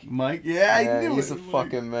 Mike? Mike? Yeah, I knew he's it. a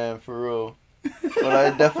fucking man, for real. But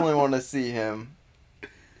I definitely want to see him.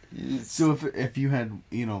 So if you had,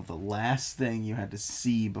 the last thing you had to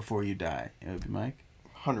see before you die, it would be Mike?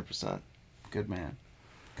 100%. Good man.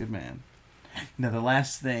 Now, the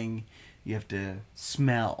last thing you have to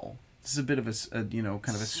smell. This is a bit of a kind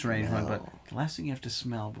of a strange one, but the last thing you have to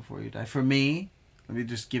smell before you die. For me, let me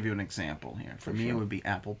just give you an example here. For me, it would be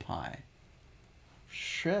apple pie.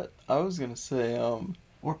 Shit. I was going to say,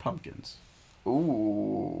 Or pumpkins.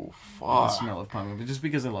 Ooh, fuck. The smell of pumpkin, just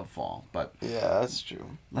because I love fall. But yeah, that's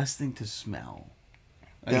true. Last thing to smell.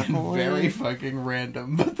 Definitely. Again, very fucking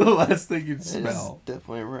random, but the last thing you'd smell. It's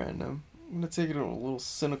definitely random. I'm going to take it on a little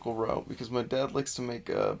cynical route because my dad likes to make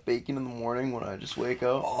bacon in the morning when I just wake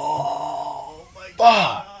up. Oh, my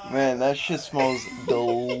God. Man, that shit smells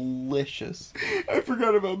delicious. I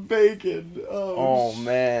forgot about bacon. Oh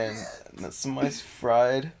man. That's some nice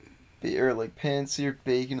fried, pan-seared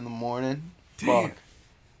bacon in the morning. Damn. Fuck.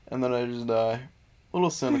 And then I just die. A little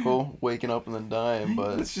cynical, waking up and then dying,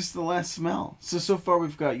 but... It's just the last smell. So far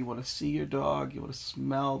we've got, you want to see your dog, you want to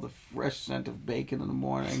smell the fresh scent of bacon in the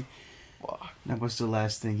morning. Fuck. Now, what's the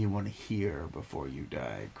last thing you want to hear before you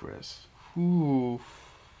die, Chris? Ooh.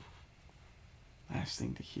 Last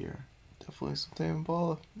thing to hear. Definitely some Tame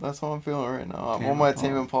Impala. That's how I'm feeling right now. I'm on my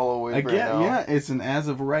Tame Impala wave right now. Yeah, it's an as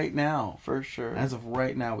of right now. For sure. As of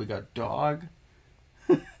right now, we got dog.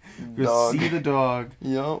 Dog. See the dog.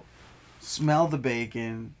 Yup. Smell the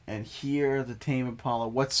bacon and hear the Tame Impala.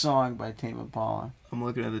 What song by Tame Impala? I'm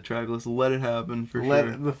looking at the track list. Let It Happen, for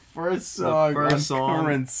sure. The first song on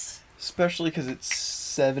Currents. Especially because it's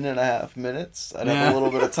 7.5 minutes. I'd have a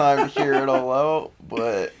little bit of time to hear it all out,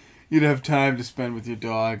 but... You'd have time to spend with your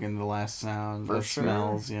dog and the last sound, For the sure.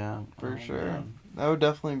 smells, yeah. For sure. Man. That would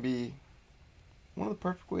definitely be one of the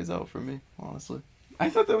perfect ways out for me, honestly. I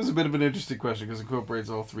thought that was a bit of an interesting question because it incorporates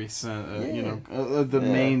all three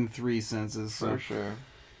main three senses. So. For sure.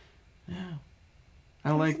 Yeah.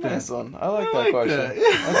 I like that. Nice one. I like that question. That.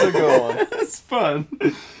 That's a good one. That's fun.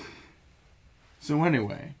 So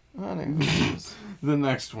anyway, the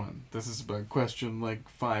next one. This is about question like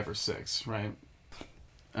 5 or 6, right?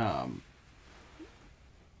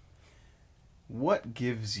 What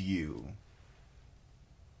gives you,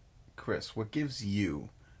 Chris, what gives you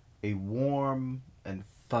a warm and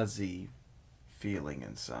fuzzy feeling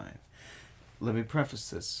inside? Let me preface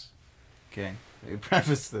this, okay?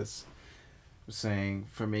 Saying,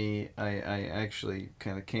 for me, I actually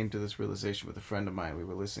kind of came to this realization with a friend of mine. We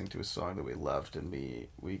were listening to a song that we loved, and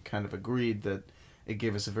we kind of agreed that it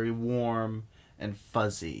gave us a very warm and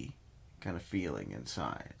fuzzy kind of feeling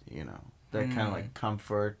inside, that kind of like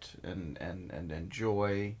comfort and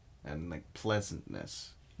joy and like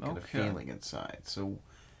pleasantness kind of feeling inside. So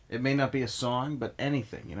it may not be a song, but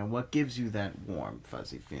anything. You know, what gives you that warm,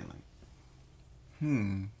 fuzzy feeling?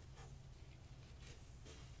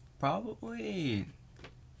 Probably.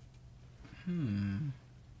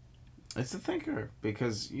 It's a thinker,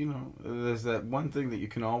 because, you know, there's that one thing that you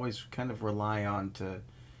can always kind of rely on to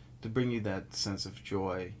bring you that sense of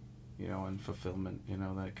joy, you know, and fulfillment, you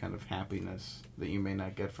know, that kind of happiness that you may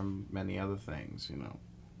not get from many other things, you know.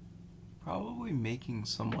 Probably making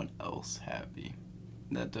someone else happy.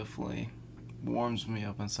 That definitely warms me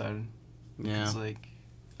up inside. Yeah. It's like,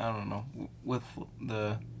 I don't know, with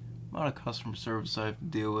the amount of customer service I have to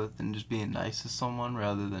deal with and just being nice to someone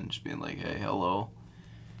rather than just being like, hey, hello.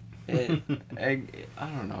 I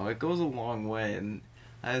don't know, it goes a long way. And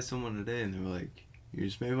I had someone today and they were like, you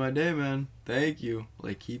just made my day, man. Thank you.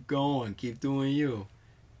 Like, keep going, keep doing you.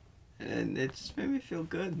 And it just made me feel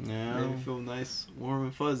good. Yeah. Made me feel nice, warm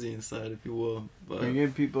and fuzzy inside, if you will. But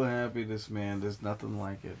bringing people happiness, man, there's nothing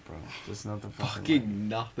like it, bro. There's nothing fucking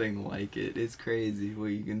nothing like it. It's crazy what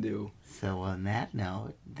you can do. So on that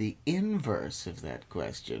note, the inverse of that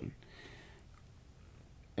question,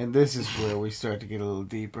 and this is where we start to get a little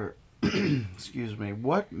deeper. Excuse me.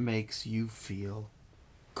 What makes you feel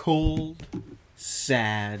cold,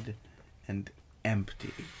 sad, and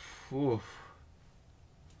empty? Oof.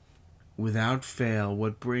 Without fail,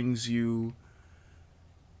 what brings you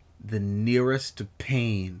the nearest to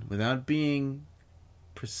pain, without being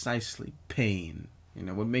precisely pain? You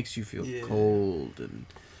know, what makes you feel cold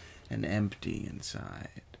and empty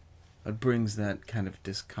inside? What brings that kind of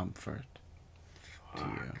discomfort to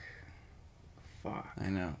you? Fuck. I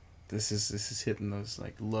know. This is hitting those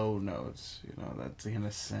like low notes, you know, that kind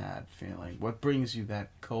of sad feeling. What brings you that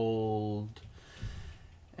cold,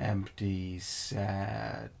 empty,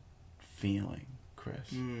 sad feeling,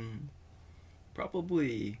 Chris?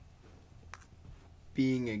 Probably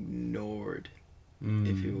being ignored,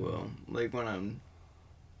 if you will. Like when I'm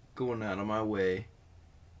going out of my way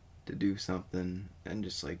to do something and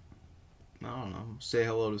just like, I don't know, say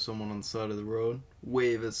hello to someone on the side of the road,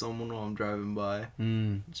 wave at someone while I'm driving by,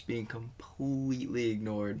 just being completely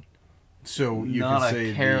ignored. So you not can a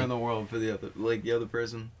say care in the world for the other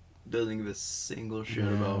person doesn't give a single shit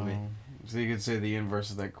about me. So you could say the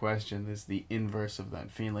inverse of that question is the inverse of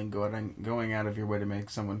that feeling, going out of your way to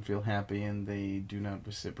make someone feel happy and they do not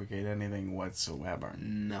reciprocate anything whatsoever.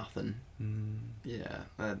 Nothing. Yeah,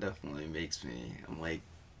 that definitely makes me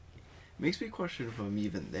question if I'm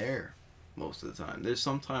even there most of the time. There's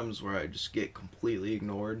some times where I just get completely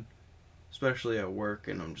ignored, especially at work,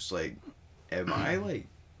 and I'm just like, am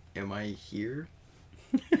I here?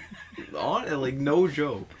 Like, no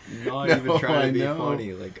joke. Not even trying to be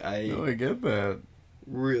funny. Like, I get that.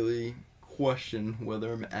 Really question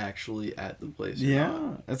whether I'm actually at the place or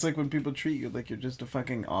not. It's like when people treat you like you're just a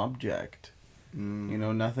fucking object. You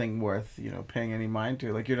know, nothing worth, you know, paying any mind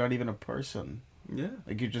to. Like, you're not even a person. Yeah.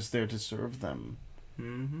 Like, you're just there to serve them.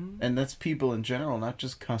 Mm-hmm. And that's people in general, not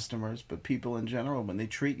just customers, but people in general. When they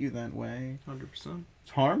treat you that way, 100%.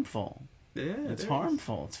 It's harmful. Yeah, it's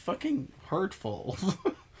harmful. It's fucking hurtful.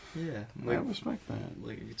 Yeah, like, I respect that.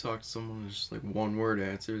 Like, if you talk to someone who's just like one word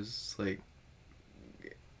answers, it's like,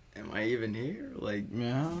 am I even here? Like,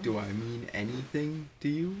 do I mean anything to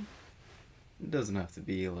you? It doesn't have to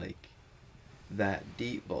be like that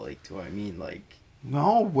deep, but like, do I mean like?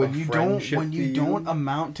 No, when you don't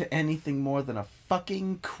amount to anything more than a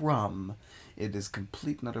fucking crumb, it is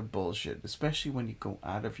complete and utter bullshit. Especially when you go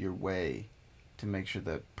out of your way to make sure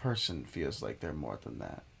that person feels like they're more than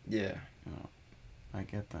that. Yeah. You know, I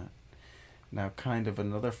get that. Now, kind of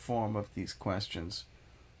another form of these questions.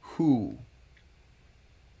 Who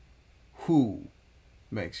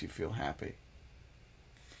makes you feel happy?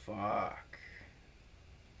 Fuck.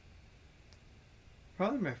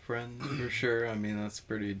 Probably my friends, for sure. I mean, that's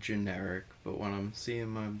pretty generic. But when I'm seeing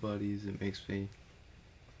my buddies, it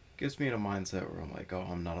gives me in a mindset where I'm like, oh,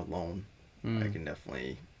 I'm not alone. I can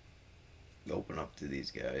definitely open up to these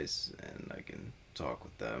guys, and I can talk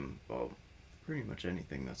with them about pretty much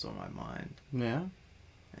anything that's on my mind. Yeah.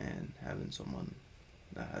 And having someone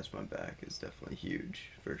that has my back is definitely huge,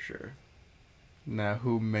 for sure. Now,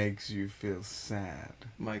 who makes you feel sad?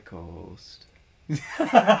 My co-host.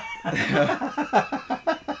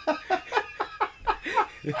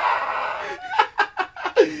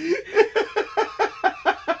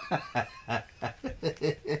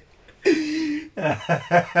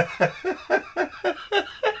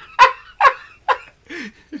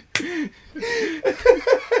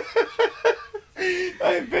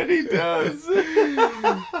 I bet he does.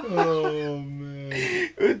 Oh, man.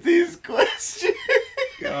 With these questions.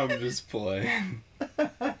 I'm just playing.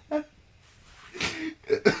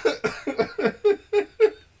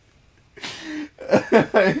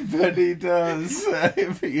 I bet he does.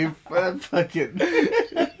 You fucking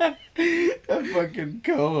that fucking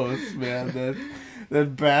co-host, man.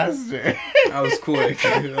 That bastard. That was quick.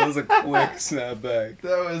 That was a quick snapback.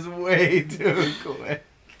 That was way too quick.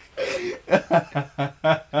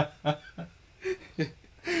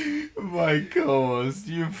 My co-host,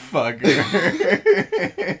 you fucker.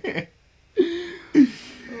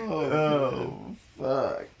 Oh,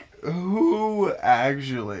 fuck. Who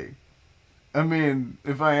actually? I mean,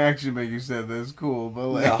 if I actually make you say that's cool, but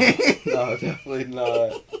like... No, definitely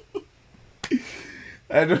not.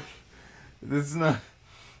 I don't... This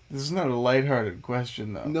is not a lighthearted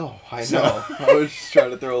question, though. No, I know. I was just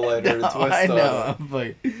trying to throw a lighthearted twist on it. I know. I'm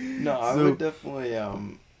like... No, I would definitely,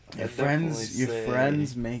 Your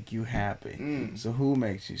friends make you happy. So who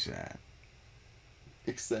makes you sad?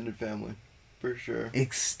 Extended family, for sure.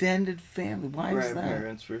 Extended family? Why is that?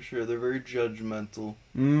 Grandparents, for sure. They're very judgmental.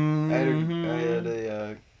 Mm-hmm.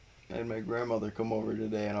 I had my grandmother come over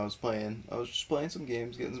today, and I was just playing some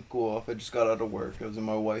games, getting some cool off. I just got out of work. I was in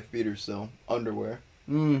my wife beater still, underwear.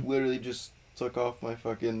 Literally just took off my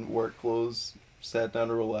fucking work clothes, sat down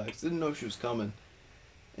to relax. Didn't know she was coming.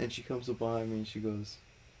 And she comes up behind me and she goes,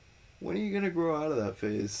 "When are you gonna grow out of that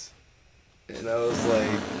phase?" And I was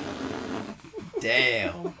like,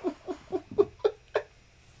 damn.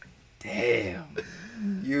 Damn.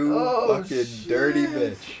 You fucking dirty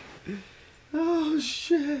bitch. Oh,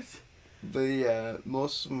 shit. But yeah,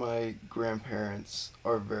 most of my grandparents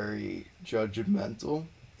are very judgmental.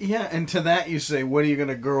 Yeah, and to that you say, when are you going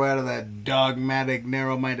to grow out of that dogmatic,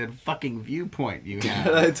 narrow-minded fucking viewpoint you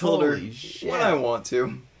have? I told her, shit. when I want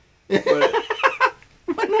to. But,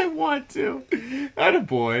 when I want to.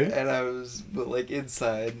 Attaboy. And but like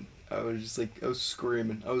inside, I was just like, I was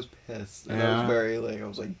screaming. I was pissed. And I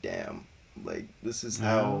was like, damn. Like, this is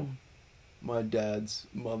how my dad's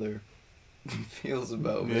mother feels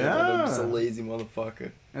about me. Yeah. I'm just a lazy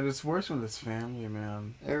motherfucker. And it's worse when it's family,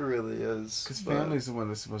 man. It really is. Because family's the one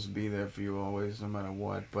that's supposed to be there for you always, no matter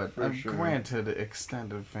what. But sure. Granted,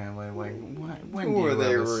 extended family, like, when Who do you are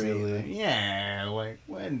they ever really? see them? Yeah, like,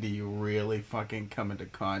 when do you really fucking come into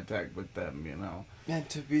contact with them, you know? And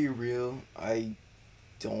to be real, I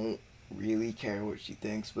don't really care what she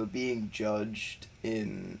thinks, but being judged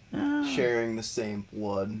in sharing the same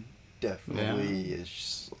blood definitely is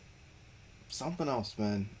just something else,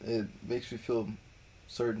 man. It makes me feel a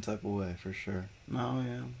certain type of way, for sure. No,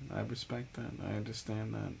 yeah, I respect that. I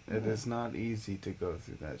understand that. It is not easy to go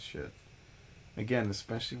through that shit. Again,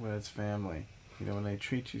 especially when it's family. You know, when they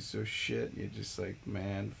treat you so shit, you're just like,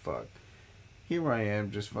 man, fuck. Here I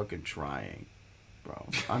am just fucking trying, bro.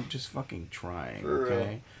 I'm just fucking trying,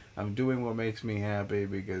 okay? I'm doing what makes me happy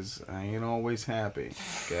because I ain't always happy,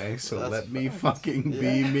 okay? So let me fucking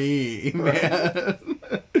be me, man.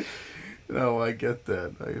 No, I get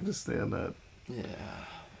that. I understand that. Yeah.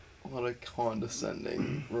 A lot of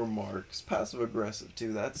condescending remarks. Passive-aggressive,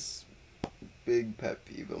 too. That's a big pet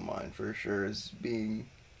peeve of mine, for sure, is being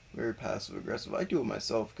very passive-aggressive. I do it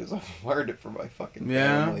myself because I've learned it from my fucking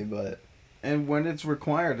family, but... And when it's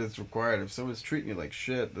required, it's required. If someone's treating you like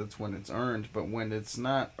shit, that's when it's earned. But when it's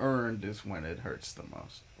not earned is when it hurts the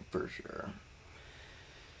most. For sure.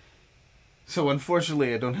 So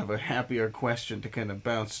unfortunately, I don't have a happier question to kind of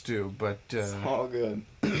bounce to, but... it's all good.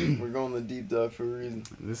 We're going the deep dive for a reason.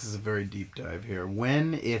 This is a very deep dive here.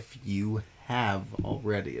 When, if you have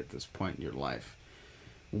already at this point in your life,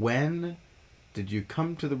 when did you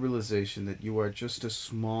come to the realization that you are just a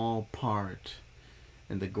small part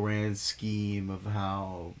in the grand scheme of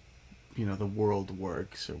how, you know, the world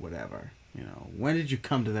works or whatever? You know, when did you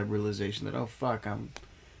come to that realization that, oh fuck, I'm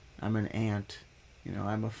an ant, you know,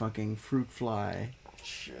 I'm a fucking fruit fly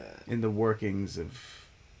in the workings of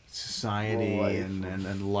society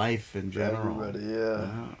and life in general?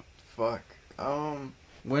 Everybody, fuck.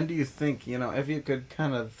 When do you think, you know, if you could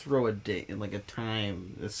kind of throw a date and like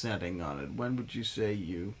a setting on it, when would you say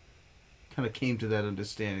you kind of came to that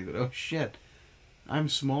understanding that, oh shit, I'm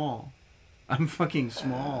small. I'm fucking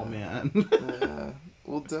small, man. Yeah.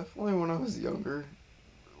 Well, definitely when I was younger,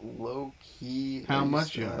 low key. How much I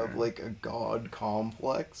used to younger? have like a god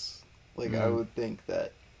complex. Like I would think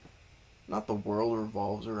that, not the world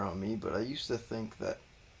revolves around me, but I used to think that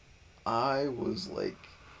I was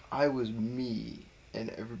me and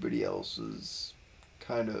everybody else was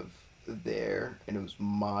kind of there, and it was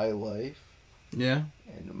my life. Yeah.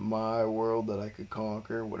 And my world that I could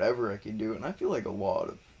conquer, whatever I could do. And I feel like a lot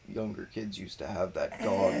of younger kids used to have that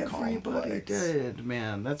god complex. Everybody did,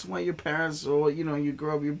 man. That's why your parents, or, you know, you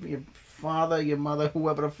grow up, your father, your mother,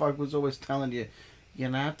 whoever the fuck was always telling you, you're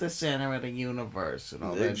not the center of the universe and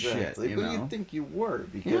all that shit. You but know? you'd think you were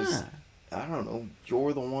because I don't know,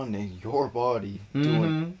 you're the one in your body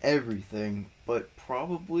doing everything, but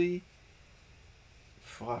probably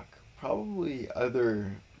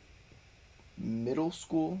either middle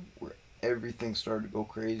school where everything started to go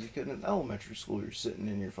crazy. Because in elementary school, you're sitting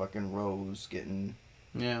in your fucking rows, getting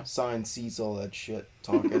signed seats, all that shit,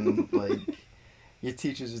 talking like your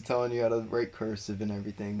teachers are telling you how to write cursive and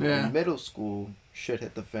everything. But in middle school, shit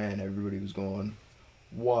hit the fan. Everybody was going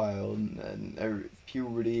wild and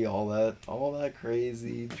puberty, all that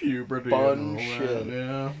crazy puberty, fun shit.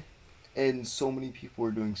 Yeah. And so many people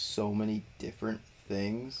were doing so many different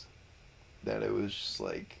things that it was just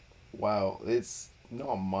like, wow, it's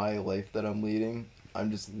not my life that I'm leading.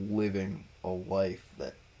 I'm just living a life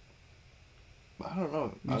that, I don't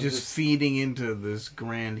know. You're just feeding into this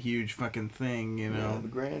grand, huge fucking thing, you know? Yeah, the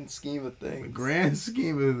grand scheme of things. The grand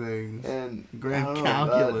scheme of things. And grand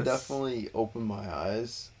calculus. That definitely opened my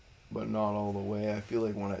eyes, but not all the way. I feel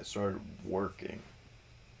like when I started working,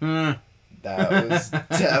 that was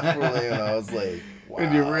definitely when I was like, wow.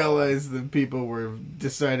 And you realize that people were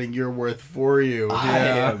deciding your worth for you. I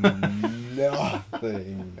am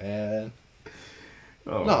nothing, man.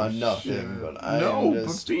 Oh, not nothing, but I am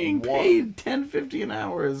just but being paid $10.50 an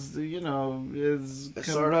hour is, you know, is I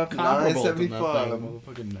start off $9.75.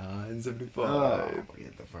 Motherfucking $9.75. Oh,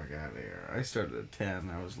 get the fuck out of here! I started at 10.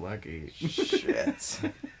 I was lucky. Shit.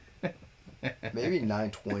 Maybe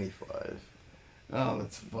 $9.25. Oh,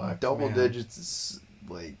 that's fucked. Double digits is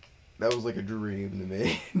like, that was like a dream to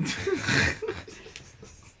me.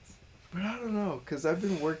 But I don't know, because I've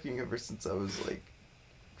been working ever since I was like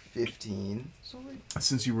 15. So like,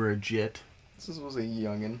 since you were a jit. Since I was a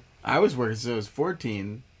youngin'. I was working since I was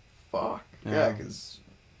 14. Fuck. Yeah, because...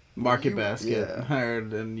 Market Basket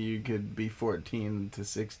hired, and you could be 14 to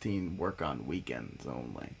 16, work on weekends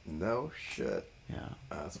only. No shit. Yeah.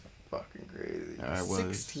 That's fucking crazy. I was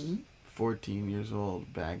 16? 14 years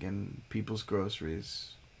old, bagging people's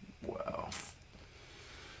groceries. Wow.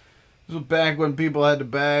 This was back when people had to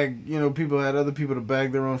bag, you know, people had other people to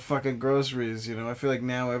bag their own fucking groceries, you know. I feel like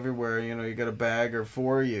now everywhere, you know, you got a bagger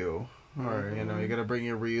for you. Or, you know, you got to bring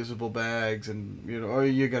your reusable bags and, you know, or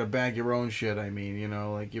you got to bag your own shit, I mean, you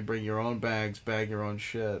know, like you bring your own bags, bag your own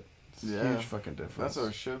shit. It's a huge fucking difference. That's how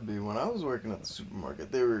it should be. When I was working at the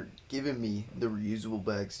supermarket, they were giving me the reusable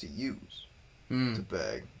bags to use to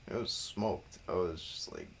bag. It was smoked. I was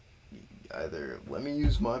just like, either let me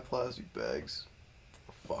use my plastic bags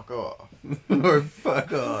or fuck off. Or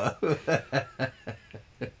fuck off.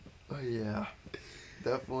 Oh, yeah.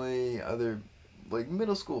 Definitely either, like,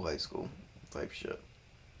 middle school, high school type shit.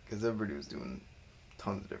 Because everybody was doing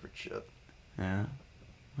tons of different shit. Yeah.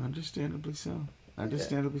 Understandably so.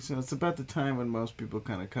 Understandably so. It's about the time when most people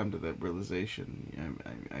kind of come to that realization,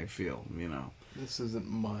 I feel, you know. This isn't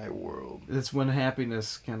my world. It's when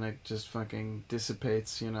happiness kind of just fucking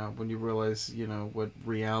dissipates, you know, when you realize, you know, what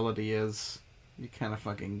reality is. You kind of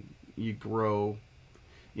fucking, you grow.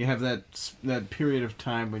 You have that period of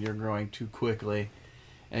time when you're growing too quickly,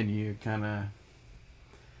 and you kind of...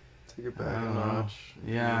 Take it back a notch.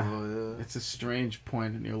 Yeah. Oh, yeah. It's a strange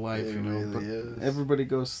point in your life, it you know, really but is. everybody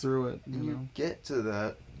goes through it, you know. You get to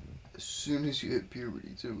that as soon as you hit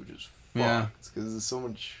puberty, too, which is fucked. Yeah. Because there's so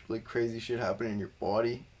much, like, crazy shit happening in your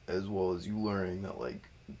body, as well as you learning that, like,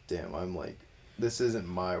 damn, I'm, like, this isn't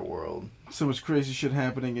my world. So much crazy shit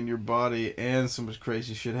happening in your body and so much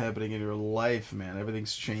crazy shit happening in your life, man.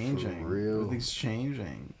 Everything's changing. For real. Everything's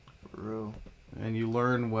changing. For real. And you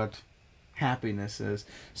learn what happiness is.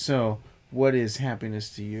 So, what is happiness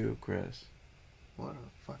to you, Chris? What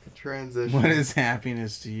a fucking transition. What is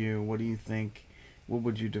happiness to you? What do you think? What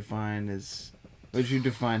would you define as... What would you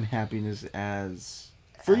define happiness as?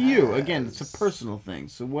 For you, again, it's a personal thing.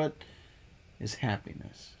 So what is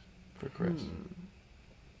happiness for Chris?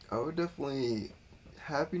 I would definitely...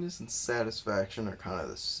 Happiness and satisfaction are kind of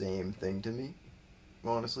the same thing to me,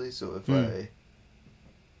 honestly. So if I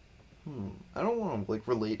don't want to, like,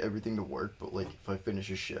 relate everything to work, but, like, if I finish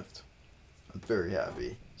a shift, I'm very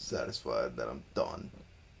happy, satisfied that I'm done.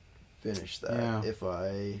 Finish that. Yeah. If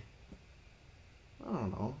I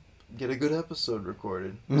don't know, get a good episode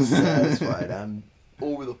recorded, satisfied, I'm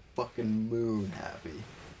over the fucking moon happy.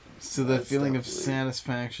 So that feeling of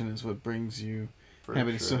satisfaction is what brings you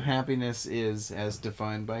happiness. Sure. So happiness is, as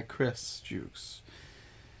defined by Chris Jukes,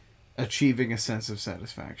 achieving a sense of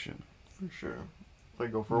satisfaction. For sure. If I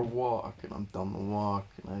go for a walk and I'm done the walk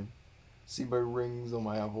and I see my rings on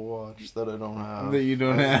my Apple Watch that I don't have. That you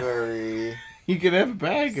don't have. Very... You can have it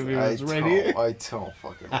back if it's right here. I don't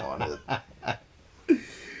fucking want it.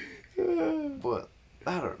 But,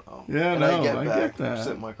 I don't know. Yeah, and no, I get I back, get that.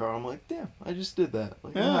 sit in my car, I'm like, damn, I just did that.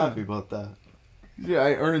 Like, I'm Yeah. happy about that. Yeah,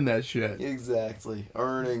 I earned that shit. Exactly.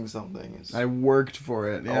 Earning something is... I worked for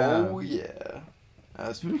it, yeah. Oh, yeah.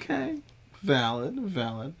 That's Okay.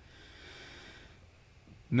 Valid.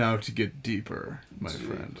 Now to get deeper, my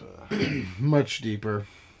friend. Much deeper.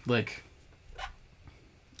 Like,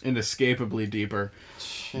 inescapably deeper.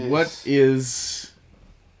 Jeez. What is...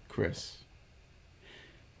 Chris,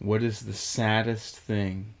 what is the saddest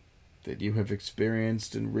thing that you have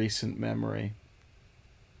experienced in recent memory?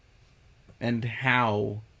 And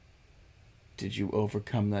how did you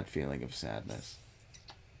overcome that feeling of sadness?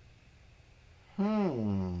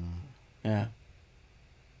 Yeah.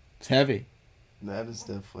 It's heavy. That is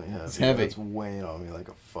definitely heavy. It's heavy. That's weighing on me like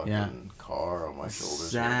a fucking car on my shoulders.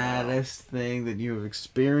 Saddest thing that you have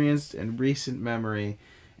experienced in recent memory,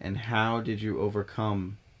 and how did you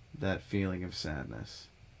overcome that feeling of sadness?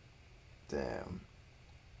 Damn.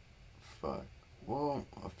 Fuck. Well,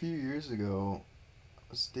 a few years ago, I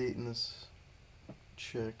was dating this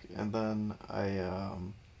chick, and then I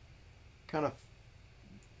kind of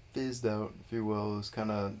fizzed out, if you will. It was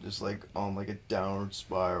kind of just like on like a downward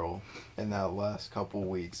spiral in that last couple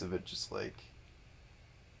weeks of it, just like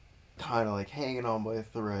kind of like hanging on by a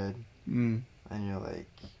thread. Mm. And you're like,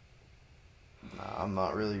 nah, I'm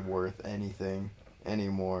not really worth anything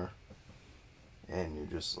anymore. And you're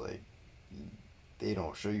just like, they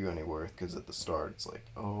don't show you any worth, because at the start it's like,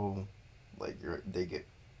 oh, like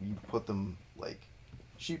you put them, like,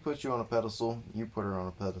 she puts you on a pedestal, you put her on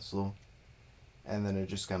a pedestal, and then it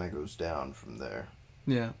just kind of goes down from there.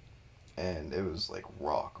 Yeah. And it was like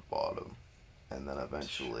rock bottom, and then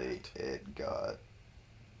eventually it got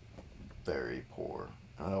very poor.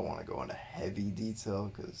 I don't want to go into heavy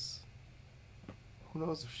detail, because who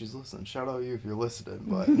knows if she's listening. Shout out you if you're listening,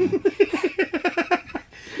 but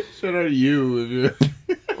Shout out to you if you...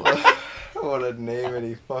 I want to name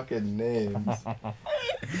any fucking names.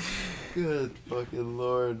 Good fucking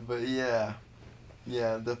lord. But yeah,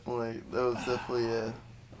 definitely, that was definitely a...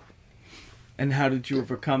 And how did you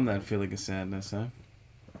overcome that feeling of sadness, huh?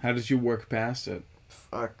 How did you work past it?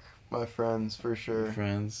 Fuck my friends, for sure.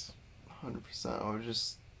 Friends. 100%. I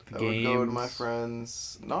would go to my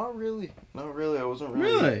friends. Not really. I wasn't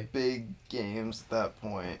really big games at that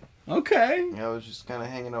point. Okay. I was just kind of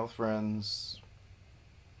hanging out with friends.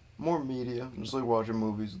 More media. Just like watching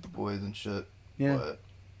movies with the boys and shit. Yeah. But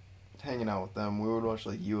hanging out with them. We would watch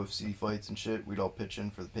like UFC fights and shit. We'd all pitch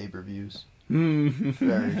in for the pay-per-views.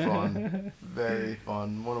 Very fun. Very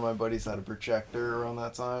fun. One of my buddies had a projector around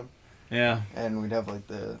that time. Yeah. And we'd have like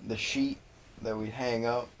the sheet that we'd hang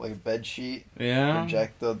up, like a bed sheet. Yeah.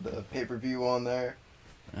 Project the pay-per-view on there.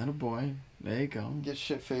 Attaboy. There you go. Get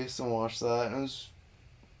shit-faced and watch that. And it was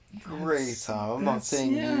great time. I'm not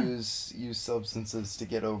saying use substances to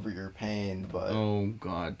get over your pain, but oh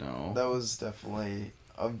god, no. That was definitely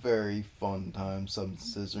a very fun time,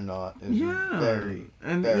 substances or not. It was very,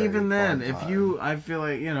 and very even then, fun if time. I feel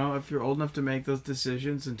like, if you're old enough to make those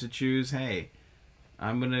decisions and to choose, hey,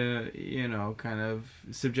 I'm gonna, kind of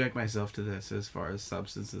subject myself to this as far as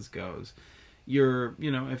substances goes.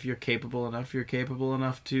 If you're capable enough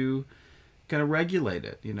to kind of regulate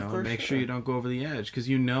it, and make sure you don't go over the edge, because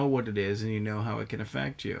you know what it is and you know how it can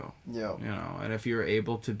affect you. Yeah. And if you're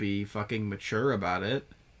able to be fucking mature about it,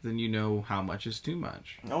 then you know how much is too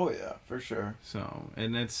much. Oh yeah, for sure. So,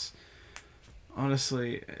 and it's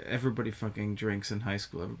honestly, everybody fucking drinks in high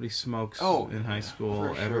school. Everybody smokes in high school.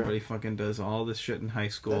 For sure. Everybody fucking does all this shit in high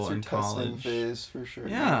school and college. That's your testing phase, for sure.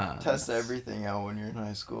 Yeah. You test everything out when you're in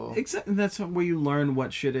high school. Exactly. That's where you learn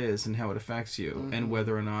what shit is and how it affects you, and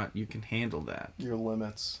whether or not you can handle that. Your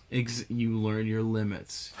limits. You learn your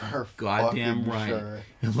limits. For goddamn right. Sure.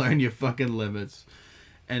 You learn your fucking limits.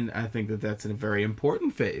 And I think that that's a very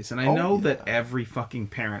important phase. And I know that every fucking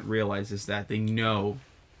parent realizes that. They know,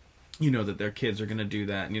 that their kids are going to do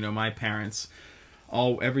that. And, my parents,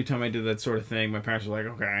 every time I did that sort of thing, my parents were like,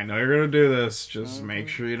 okay, I know you're going to do this. Just make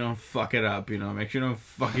sure you don't fuck it up, Make sure you don't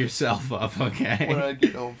fuck yourself up, okay? When I'd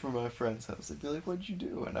get home from my friend's house, they'd be like, what'd you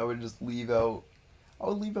do? And I would just leave out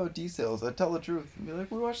details. I'd tell the truth. And be like,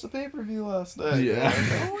 we watched the pay-per-view last night. Yeah.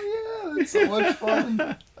 Like, oh, yeah, it's so much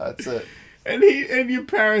fun. That's it. And your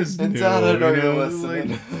parents knew. And Dad, I know you're listening.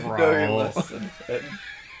 listening. I know you're listening.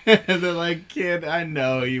 And they're like, kid, I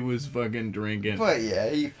know he was fucking drinking. But yeah,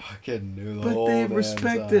 he fucking knew the whole But they damn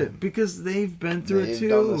respect time. it because they've been through it too. They've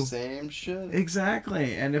done the same shit.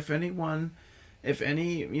 Exactly. And if any,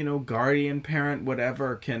 guardian, parent,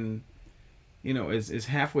 whatever can, is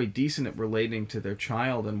halfway decent at relating to their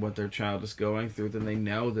child and what their child is going through, then they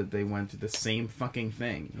know that they went through the same fucking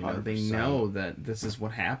thing. They know that this is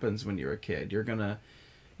what happens when you're a kid. You're gonna,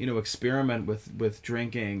 experiment with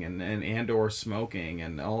drinking and or smoking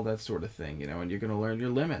and all that sort of thing, and you're going to learn your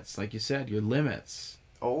limits, like you said, your limits.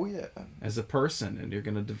 Oh, yeah. As a person, and you're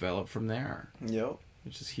going to develop from there. Yep.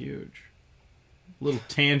 Which is huge. A little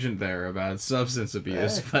tangent there about substance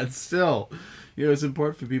abuse, but still, it's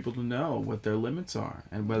important for people to know what their limits are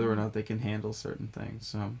and whether or not they can handle certain things.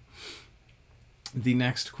 So, the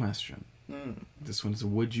next question. This one's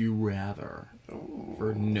would you rather? Ooh.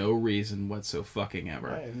 For no reason whatsoever.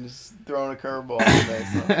 Right, I'm just throwing a curveball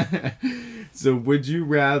today. So, would you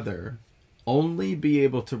rather only be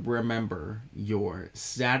able to remember your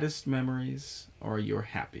saddest memories or your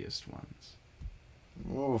happiest ones?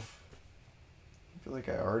 Oof. I feel like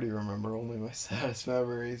I already remember only my saddest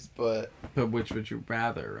memories, but which would you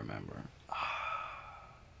rather remember?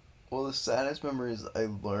 Well, the saddest memories I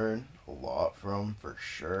learn a lot from, for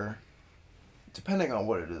sure. Depending on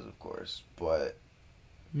what it is, of course, but...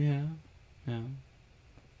 Yeah.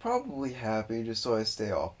 Probably happy, just so I stay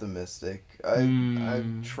optimistic. I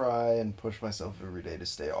try and push myself every day to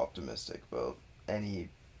stay optimistic about any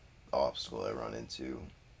obstacle I run into.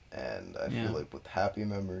 And I feel like with happy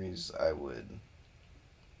memories, I would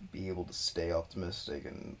be able to stay optimistic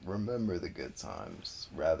and remember the good times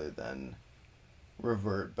rather than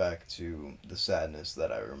revert back to the sadness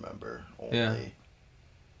that I remember only. Yeah.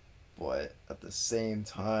 But at the same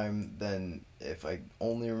time, then if I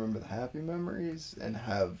only remember the happy memories and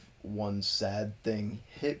have one sad thing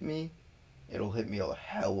hit me, it'll hit me a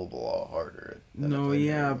hell of a lot harder. No,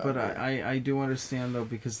 yeah, but I do understand though,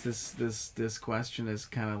 because this question is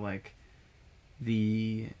kind of like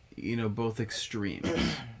the both extremes.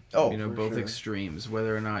 Both extremes,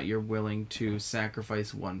 whether or not you're willing to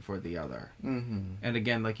sacrifice one for the other. Mm-hmm. And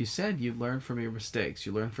again, like you said, you learn from your mistakes.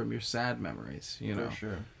 You learn from your sad memories. For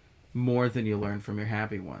sure. More than you learn from your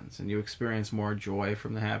happy ones, and you experience more joy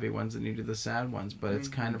from the happy ones than you do the sad ones. But it's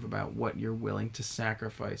kind of about what you're willing to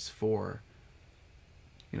sacrifice for,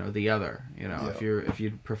 the other. If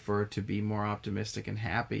you'd prefer to be more optimistic and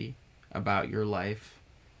happy about your life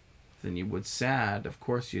than you would sad, of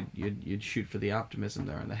course you'd shoot for the optimism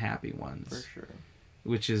there and the happy ones. For sure.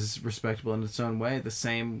 Which is respectable in its own way, the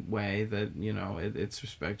same way that it's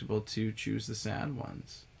respectable to choose the sad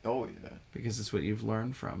ones. Oh, yeah. Because it's what you've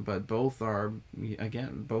learned from. But both are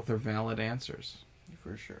valid answers.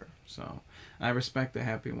 For sure. So, I respect the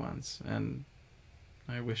happy ones, and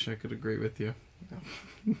I wish I could agree with you.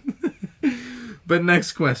 No. But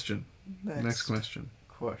next question. Next question.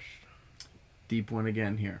 Deep one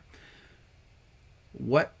again here.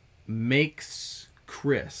 What makes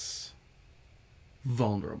Chris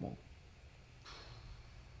vulnerable?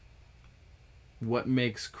 What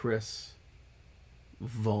makes Chris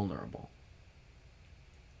vulnerable?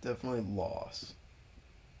 Definitely loss.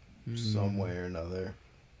 Some way or another.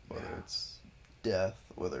 Whether it's death,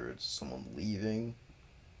 whether it's someone leaving,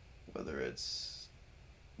 whether it's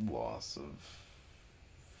loss of...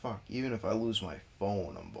 Fuck, even if I lose my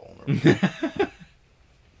phone, I'm vulnerable.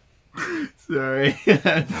 Sorry.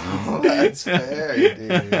 No, that's fair,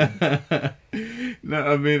 dude. No,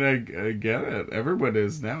 I mean, I get it. Everyone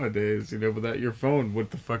is nowadays, without your phone,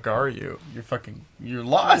 what the fuck are you? You're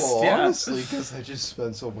lost, well, honestly, because I just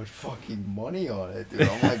spend so much fucking money on it, dude.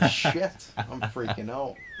 I'm like, shit. I'm freaking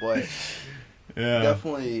out. But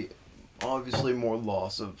definitely, obviously, more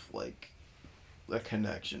loss of, like, a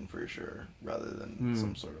connection for sure, rather than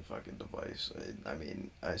some sort of fucking device. I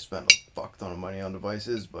mean, I spend a fuck ton of money on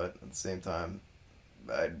devices, but at the same time,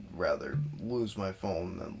 I'd rather lose my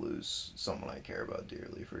phone than lose someone I care about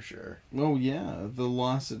dearly, for sure. Oh, yeah, the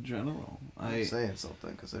loss in general. I'm saying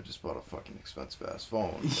something, because I just bought a fucking expensive-ass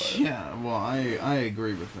phone. But... Yeah, well, I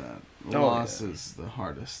agree with that. Loss is the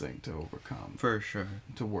hardest thing to overcome. For sure.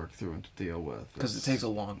 To work through and to deal with. Because it takes a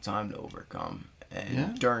long time to overcome.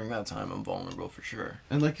 And during that time, I'm vulnerable for sure.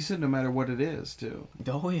 And like you said, no matter what it is, too.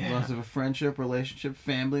 Oh, yeah. Loss of a friendship, relationship,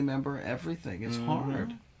 family member, everything. It's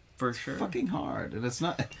hard. For sure. It's fucking hard. And it's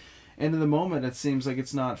not... And in the moment, it seems like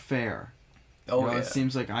it's not fair. Oh, yeah. It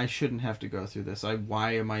seems like I shouldn't have to go through this.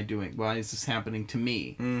 Why is this happening to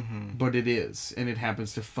me? Mm-hmm. But it is. And it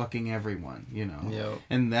happens to fucking everyone, Yep.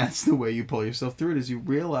 And that's the way you pull yourself through it, is you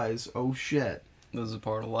realize, oh, shit. This is a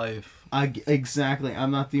part of life. Exactly.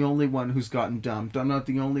 I'm not the only one who's gotten dumped. I'm not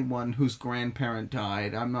the only one whose grandparent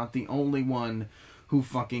died. I'm not the only one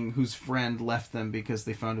whose friend left them because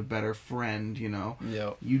they found a better friend,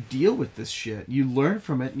 Yep. You deal with this shit. You learn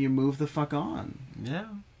from it and you move the fuck on. Yeah.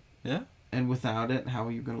 Yeah. And without it, how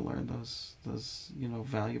are you going to learn those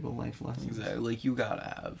valuable life lessons? Exactly. Like, you gotta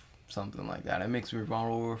have something like that. It makes me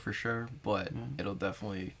vulnerable for sure, but it'll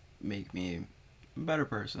definitely make me a better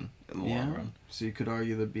person in the long run. So you could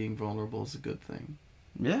argue that being vulnerable is a good thing.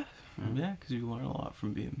 Yeah, because you learn a lot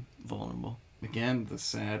from being vulnerable. Again, the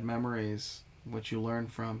sad memories, what you learn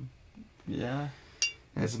from. Yeah.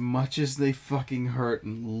 As much as they fucking hurt,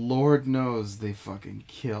 and Lord knows they fucking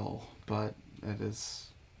kill, but that is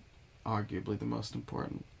arguably the most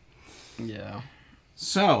important. Yeah.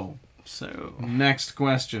 So, next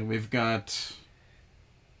question. We've got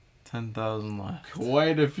 10,000 left.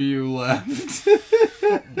 quite a few left.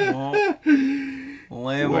 Well,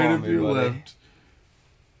 lay 'em quite on a me, few buddy. left.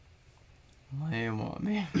 Lay 'em on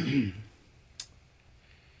me.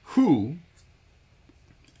 Who,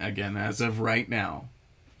 again, as of right now,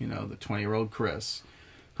 you know, the 20-year-old Chris,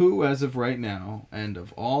 who, as of right now, and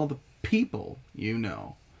of all the people you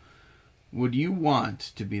know, would you want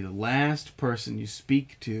to be the last person you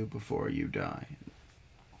speak to before you die?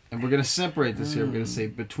 And we're going to separate this here. We're going to say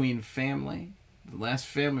between family, the last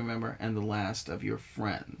family member, and the last of your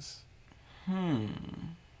friends.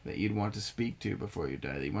 That you'd want to speak to before you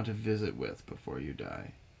die, that you want to visit with before you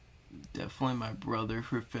die. Definitely my brother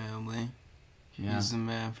for family. Yeah. He's the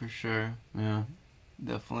man for sure. Yeah.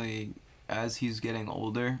 Definitely, as he's getting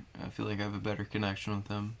older, I feel like I have a better connection with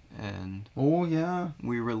him. And Oh, yeah.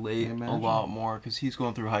 we relate a lot more because he's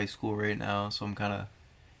going through high school right now. So I'm kind of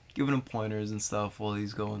giving him pointers and stuff while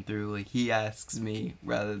he's going through. Like, he asks me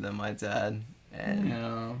rather than my dad.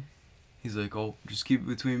 And he's like, oh, just keep it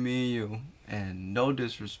between me and you. And no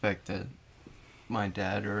disrespect to my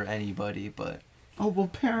dad or anybody, but... Oh, well,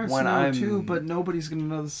 parents when know too, but nobody's going to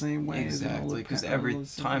know the same way. Exactly, because every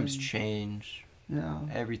times change. Yeah.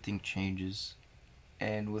 Everything changes.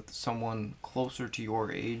 And with someone closer to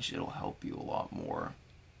your age, it'll help you a lot more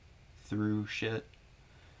through shit.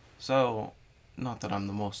 So, not that I'm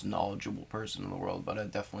the most knowledgeable person in the world, but I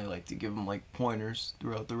definitely like to give him, like, pointers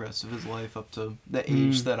throughout the rest of his life up to the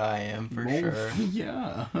age that I am, for sure.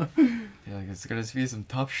 Yeah. Yeah, like, it's gonna be some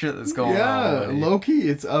tough shit that's going on. Yeah, low-key,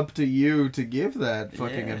 it's up to you to give that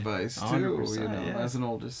fucking advice, too, you know, as an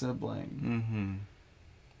older sibling.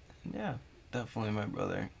 Yeah, definitely my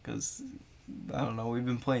brother, because, I don't know, we've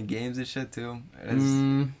been playing games and shit, too.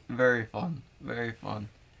 It's very fun. Very fun.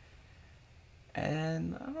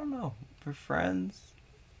 And, I don't know, for friends,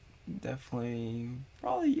 definitely,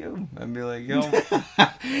 probably you. I'd be like, yo,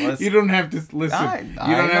 you don't have to listen.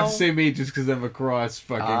 You don't have know. to say me just because I'm across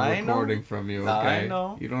fucking recording from you, okay? I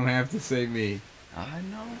know. You don't have to say me. I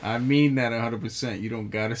know. I mean that 100%. You don't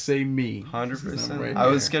gotta say me. 100%. Right I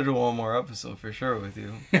would schedule one more episode for sure with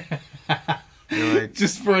you. You're like,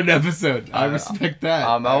 just for an episode. I respect that.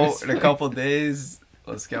 I'm out in a couple days.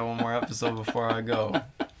 Let's get one more episode before I go.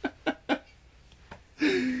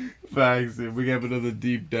 Facts. We have another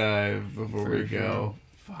deep dive before we go.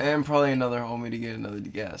 And probably another homie to get another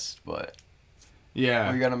guest, but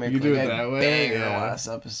yeah, we gotta make like a that way? banger last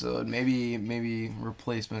episode. Maybe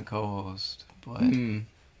replacement co-host, but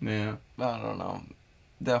yeah, I don't know.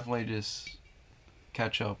 Definitely just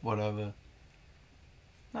catch up, whatever.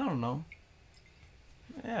 I don't know.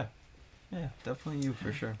 Yeah, definitely you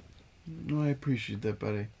for sure. No, I appreciate that,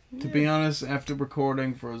 buddy. Yeah. To be honest, after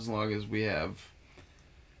recording for as long as we have,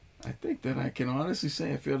 I think that I can honestly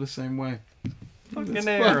say I feel the same way. Fucking it's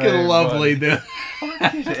fucking right, lovely, dude.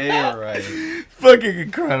 Fucking right. Fucking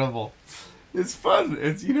incredible. It's fun.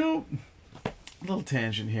 It's, you know, a little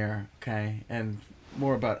tangent here, okay? And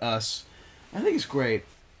more about us. I think it's great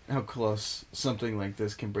how close something like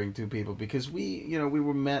this can bring two people because we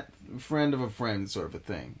were met, friend of a friend sort of a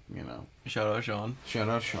thing, you know. Shout out Sean. Shout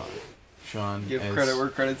out Sean. Sean, give credit where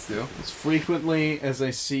credit's due. As frequently as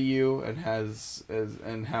I see you, and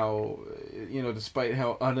and how, you know, despite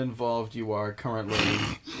how uninvolved you are currently,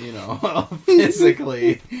 you know,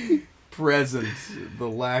 physically present, the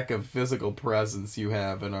lack of physical presence you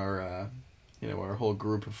have in our, you know, our whole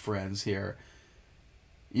group of friends here.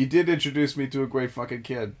 You did introduce me to a great fucking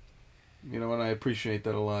kid, you know, and I appreciate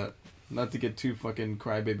that a lot. Not to get too fucking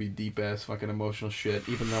crybaby deep-ass fucking emotional shit,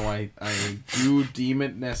 even though I do deem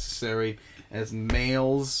it necessary as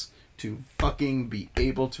males to fucking be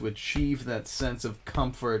able to achieve that sense of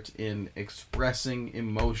comfort in expressing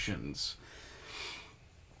emotions.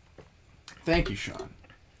 Thank you, Sean.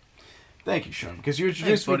 Thank you, Sean, because you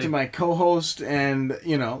introduced me to my co-host and,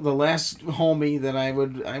 you know, the last homie that I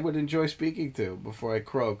would enjoy speaking to before I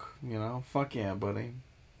croak, you know? Fuck yeah, buddy.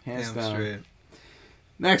 Hands down. Straight.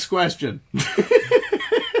 Next question.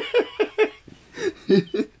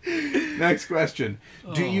 Next question.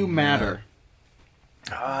 Do you matter?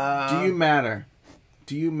 Do you matter?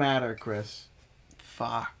 Do you matter, Chris?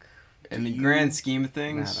 Fuck. In the grand scheme of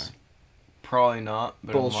things, matter? Probably not.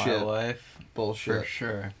 But bullshit. In my life, bullshit. For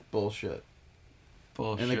sure. Bullshit.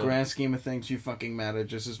 Bullshit. In the grand scheme of things, you fucking matter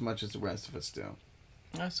just as much as the rest of us do.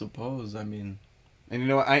 I suppose. I mean, And you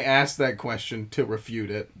know what? I asked that question to refute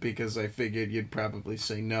it because I figured you'd probably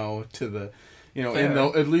say no to the,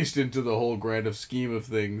 at least into the whole grand scheme of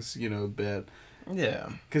things, bit. Yeah.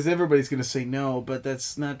 Because everybody's going to say no, but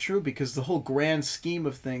that's not true because the whole grand scheme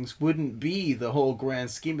of things wouldn't be the whole grand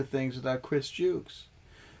scheme of things without Chris Jukes.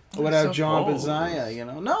 Or without John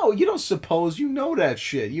Bazaya, No, you don't suppose. You know that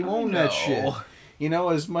shit. You own that shit.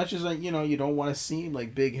 As much as, you don't want to seem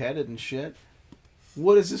like big-headed and shit.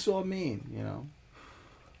 What does this all mean,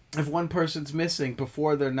 If one person's missing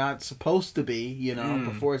before they're not supposed to be,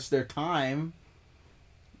 before it's their time,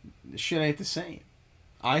 shit ain't the same.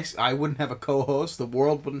 I wouldn't have a co-host. The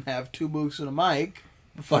world wouldn't have two mooks and a mic.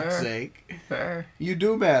 For fuck's sake. Fair. You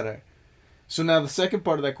do matter. So now the second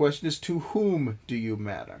part of that question is, to whom do you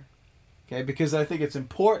matter? Okay, because I think it's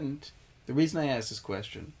important. The reason I ask this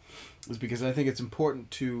question is because I think it's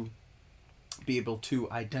important to be able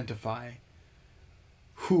to identify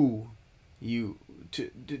who you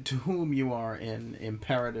to whom you are an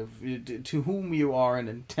imperative, to whom you are an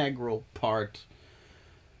integral part,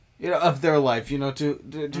 of their life,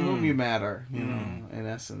 to whom you matter, in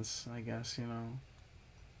essence, I guess,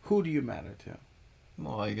 who do you matter to?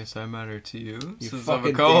 Well, I guess I matter to you. You since fucking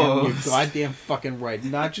I'm a co-host. You're goddamn fucking right.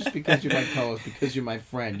 Not just because you're my co-host, because you're my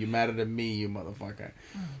friend. You matter to me, you motherfucker.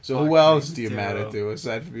 So who else do you matter to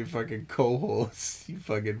aside from your fucking co-host? You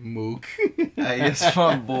fucking mook. I guess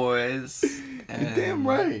my boys. You're damn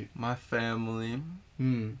right. My family.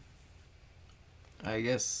 I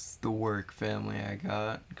guess the work family I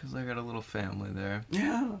got, because I got a little family there.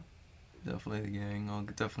 Yeah. Definitely the gang. I'll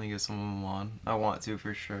definitely get some of them on. I want to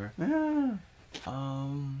for sure. Yeah.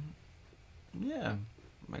 Yeah,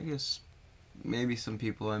 I guess maybe some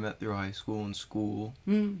people I met through high school and school.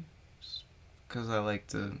 Because I like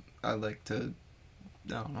to, I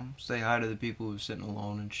don't know, say hi to the people who are sitting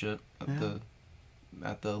alone and shit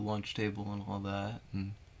at the lunch table and all that,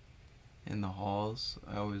 and in the halls.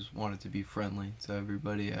 I always wanted to be friendly to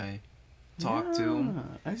everybody I talk to.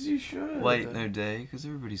 As you should. Lighten their day, because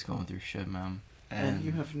everybody's going through shit, man. And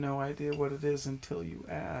you have no idea what it is until you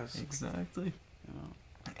ask. Exactly.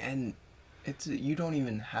 And you don't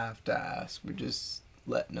even have to ask. We're just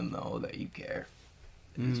letting them know that you care.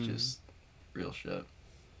 It's just real shit.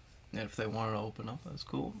 And if they want to open up, that's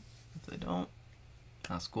cool. If they don't,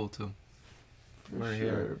 that's cool too. We're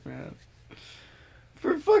here, man.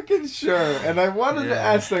 For fucking sure. And I wanted to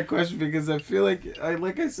ask that question because I feel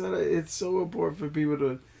like I said, it's so important for people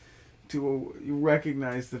to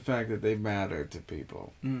recognize the fact that they matter to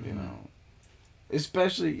people,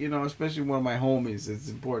 especially one of my homies. It's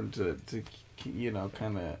important to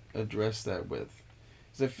kind of address that with,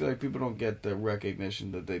 because I feel like people don't get the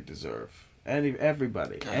recognition that they deserve.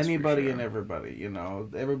 Everybody, anybody, and everybody,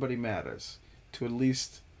 everybody matters to at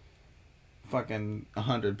least fucking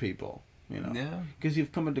 100 people. Because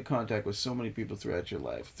you've come into contact with so many people throughout your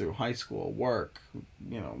life, through high school, work,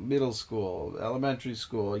 middle school, elementary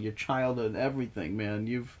school, your childhood, everything, man.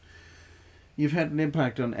 You've had an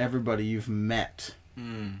impact on everybody you've met.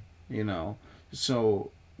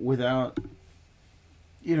 So without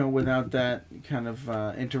that kind of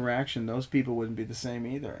interaction, those people wouldn't be the same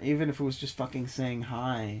either. Even if it was just fucking saying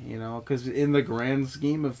hi, because in the grand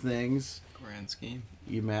scheme of things,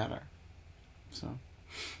 you matter. So.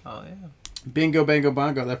 Oh yeah. Bingo, bango,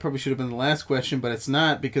 bongo. That probably should have been the last question, but it's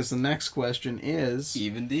not, because the next question is...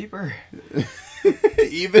 Even deeper.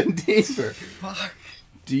 Even deeper. Fuck.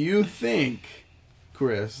 Do you think,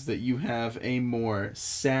 Chris, that you have a more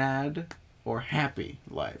sad or happy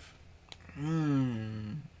life?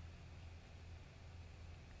 Yeah.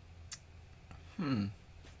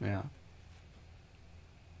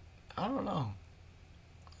 I don't know.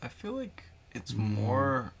 I feel like it's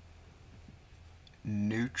more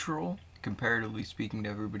neutral, comparatively speaking, to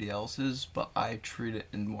everybody else's, but I treat it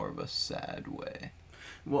in more of a sad way.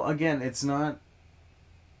 Well, again, it's not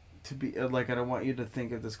to be I don't want you to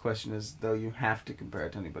think of this question as though you have to compare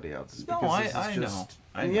it to anybody else's. No, I know.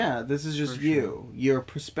 Yeah, this is just you, your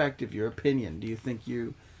perspective, your opinion. Do you think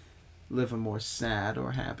you live a more sad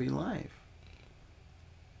or happy life?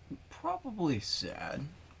 Probably sad,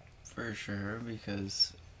 for sure,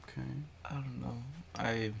 because I don't know.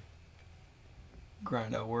 I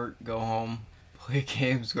grind at work, go home, play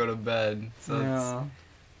games, go to bed. So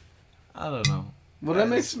I don't know. Well,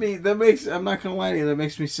 I'm not gonna lie to you, that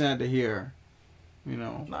makes me sad to hear.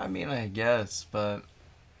 I mean, I guess, but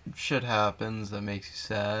shit happens that makes you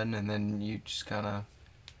sad, and then you just kind of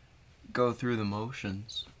go through the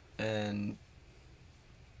motions, and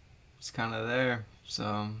it's kind of there.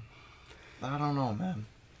 So I don't know, man.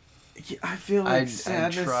 Yeah, I feel like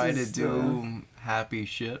I try to do happy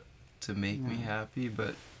shit to make me happy,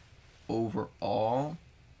 but overall,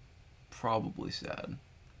 probably sad.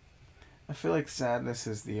 I feel like sadness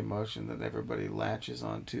is the emotion that everybody latches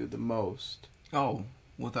onto the most. Oh,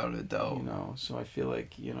 without a doubt. You know, so I feel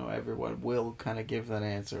like, everyone will kind of give that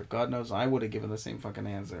answer. God knows I would have given the same fucking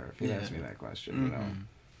answer if you'd asked me that question, you know.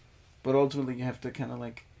 But ultimately you have to kind of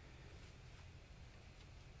like,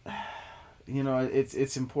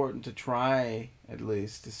 it's important to try at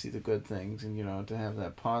least to see the good things and, to have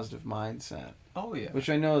that positive mindset. Oh, yeah. Which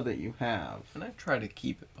I know that you have. And I try to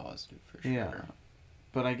keep it positive for sure. Yeah.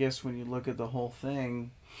 But I guess when you look at the whole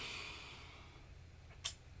thing,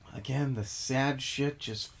 again, the sad shit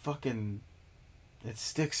just fucking, it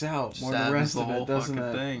sticks out more than the rest of it, doesn't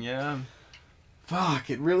it? Thing, yeah. Fuck,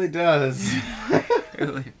 it really does. It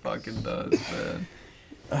really fucking does, man.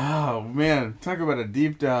 Oh, man. Talk about a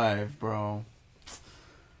deep dive, bro.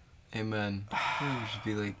 Amen. We should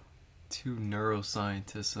be like 2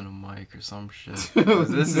 neuroscientists and a mic or some shit.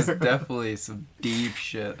 This is definitely some deep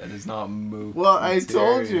shit that is not moved. Well, I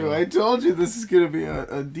told you this is going to be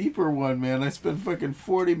a deeper one, man. I spent fucking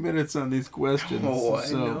 40 minutes on these questions. Oh, I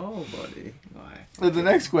know, buddy. The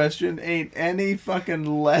next question ain't any fucking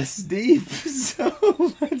less deep,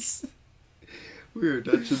 so let's... We were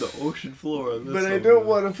touching the ocean floor on this. But I don't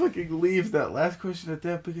want to fucking leave that last question at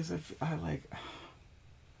that because I like...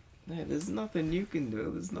 Yeah, there's nothing you can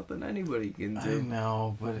do. There's nothing anybody can do. I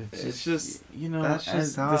know, but it's just that's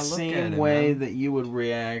just how the I look same at it, way man. that you would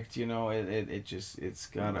react. It's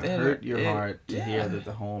gotta hurt your heart to hear that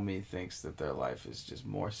the homie thinks that their life is just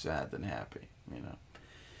more sad than happy.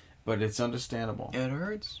 But it's understandable. It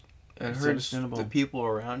hurts. It hurts understandable. the people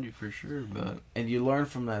around you for sure, but and you learn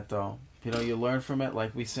from that though. You learn from it.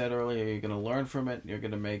 Like we said earlier, you're gonna learn from it. You're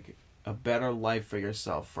gonna make a better life for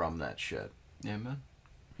yourself from that shit. Yeah, man.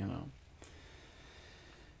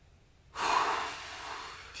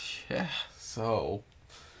 Yeah. So,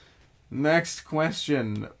 next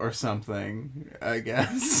question or something, I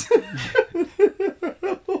guess.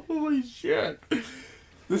 Holy shit.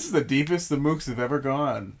 This is the deepest the Mooks have ever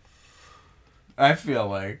gone. I feel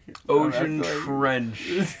like. Ocean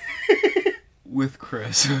Trench with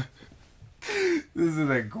Chris. This is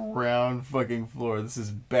the ground fucking floor. This is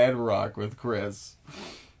bedrock with Chris.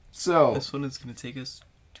 So. This one is going to take us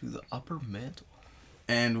to the upper mantle.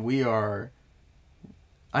 And we are,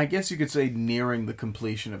 I guess you could say, nearing the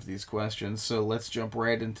completion of these questions. So let's jump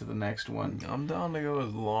right into the next one. I'm down to go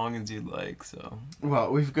as long as you'd like, so.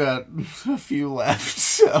 Well, we've got a few left,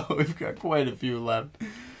 so we've got quite a few left.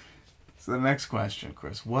 So the next question,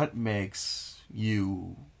 Chris. What makes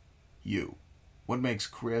you, you? What makes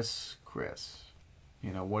Chris, Chris?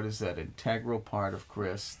 What is that integral part of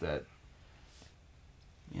Chris that,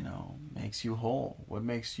 makes you whole? What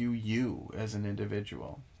makes you you as an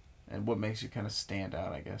individual? And what makes you kind of stand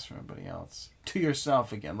out, I guess, from everybody else? To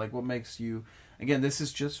yourself, again. Like, what makes you... Again, this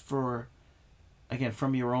is just for... Again,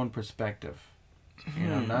 from your own perspective.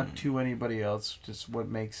 Not to anybody else. Just what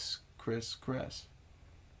makes Chris, Chris.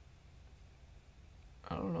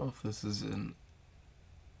 I don't know if this is an...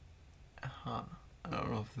 I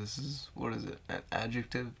don't know if this is... What is it? An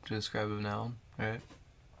adjective to describe a noun, right?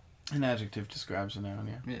 An adjective describes a noun,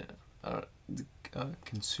 yeah. Yeah.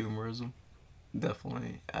 Consumerism.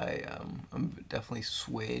 Definitely. I'm definitely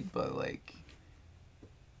swayed by, like,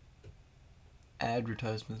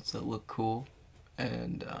 advertisements that look cool.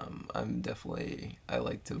 And I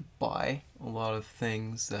like to buy a lot of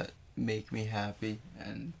things that make me happy.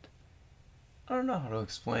 And I don't know how to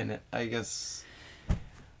explain it. I guess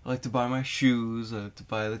I like to buy my shoes. I like to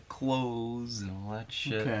buy the clothes and all that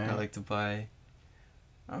shit. Okay. I like to buy...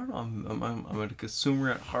 I don't know. I'm a consumer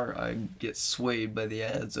at heart. I get swayed by the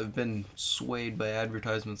ads. I've been swayed by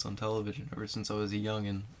advertisements on television ever since I was a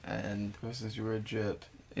youngin'. And ever since you were a jit.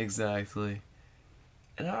 Exactly.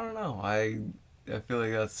 And I don't know. I feel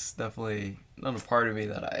like that's definitely not a part of me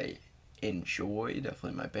that I enjoy.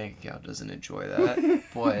 Definitely my bank account doesn't enjoy that.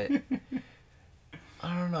 But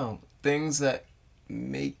I don't know. Things that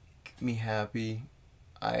make me happy,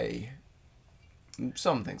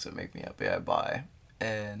 some things that make me happy I buy.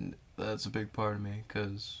 And that's a big part of me,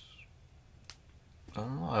 because, I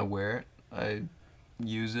don't know, I wear it, I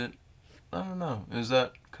use it, I don't know. Is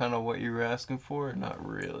that kind of what you were asking for, or not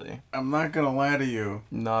really? I'm not gonna lie to you.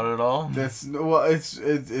 Not at all? It's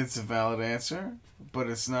a valid answer, but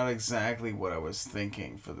it's not exactly what I was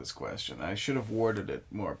thinking for this question. I should have worded it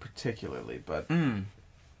more particularly, but I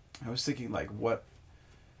was thinking, like, what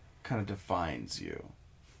kind of defines you?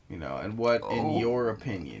 And what, in your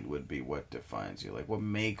opinion, would be what defines you? Like, what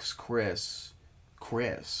makes Chris,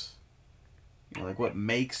 Chris? Like, what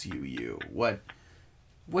makes you, you? What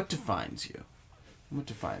defines you? What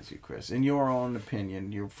defines you, Chris? In your own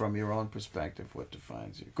opinion, from your own perspective, what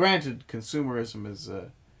defines you? Granted, consumerism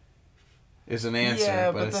is an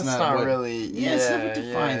answer, but it's that's not what, really. Yeah, it's not what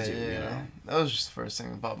defines you. You know? That was just the first thing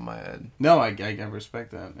that popped in my head. No, I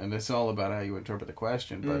respect that, and it's all about how you interpret the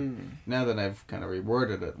question. But now that I've kind of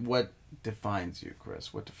reworded it, what defines you,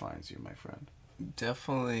 Chris? What defines you, my friend?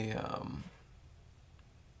 Definitely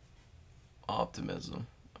optimism.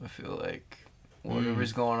 I feel like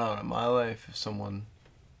whatever's going on in my life, if someone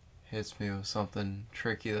hits me with something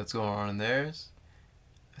tricky that's going on in theirs,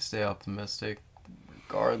 I stay optimistic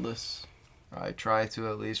regardless. I try to,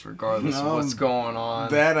 at least, regardless of what's going on.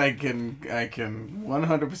 That I can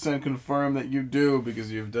 100% confirm that you do,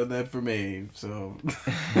 because you've done that for me. So.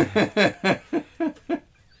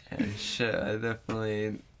 And shit, I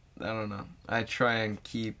don't know. I try and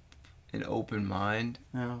keep an open mind.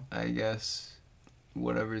 Yeah. I guess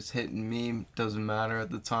whatever's hitting me doesn't matter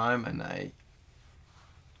at the time, and I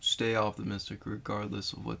stay optimistic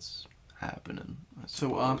regardless of what's happening.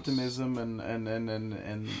 So optimism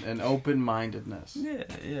and open-mindedness.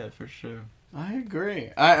 Yeah, for sure. I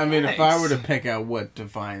agree. I mean, Thanks. if I were to pick out what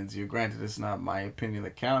defines you, granted it's not my opinion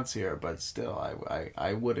that counts here, but still,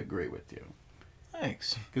 I would agree with you.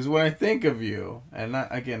 Thanks. Because when I think of you, and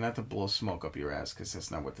not to blow smoke up your ass, because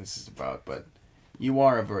that's not what this is about, but you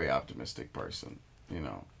are a very optimistic person, you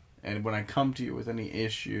know. And when I come to you with any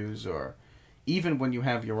issues, or even when you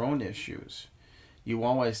have your own issues, you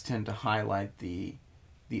always tend to highlight the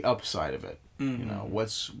upside of it. Mm-hmm. You know,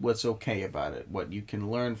 what's okay about it, what you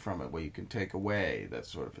can learn from it, what you can take away, that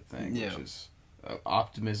sort of a thing, Yeah. which is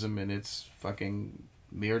optimism in its fucking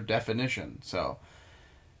mere definition. So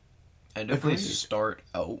I definitely Agreed. start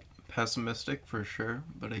out pessimistic for sure,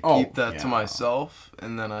 but I Oh, keep that to yeah. myself,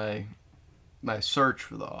 and then I search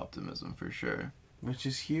for the optimism for sure. which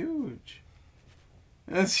is huge.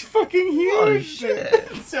 That's fucking huge. Oh,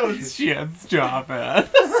 shit. So it's shit's job, man.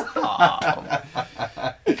 Stop.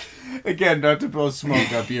 Again, not to blow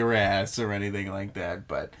smoke up your ass or anything like that,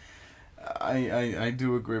 but I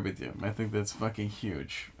do agree with you. I think that's fucking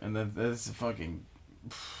huge. And that's fucking...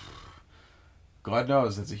 God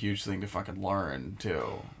knows that's a huge thing to fucking learn,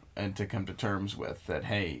 too. And to come to terms with that,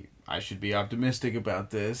 hey, I should be optimistic about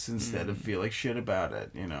this instead of feel like shit about it,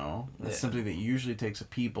 you know? That's something that usually takes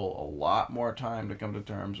people a lot more time to come to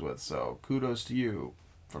terms with. So kudos to you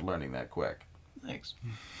for learning that quick. Thanks.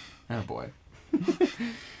 Oh, boy.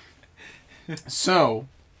 So,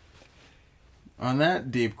 on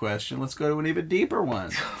that deep question, let's go to an even deeper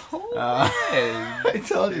one. I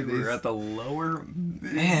told you We're these. at the lower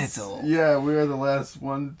middle. Yeah, we are the last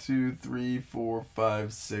 1, 2, 3, 4,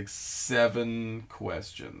 5, 6, 7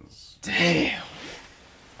 questions. Damn.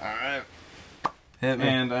 Alright. Hit me.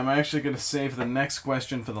 And I'm actually going to save the next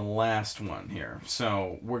question for the last one here.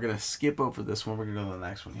 So, we're going to skip over this one. We're going to go to the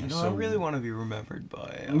next one here. You know, so, I really want to be remembered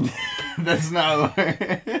by... That's not...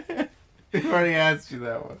 We've already asked you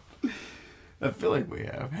that one. I feel like we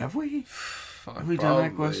have. Have we? Have we done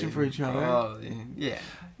that question for each other? Probably. Yeah.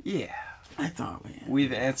 Yeah. I thought we had.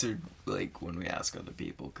 We've answered, like, when we ask other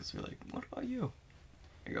people, because we're like, what about you?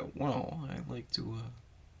 I go, well, I like to,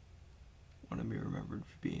 want to be remembered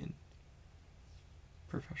for being a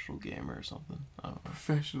professional gamer or something. I don't know.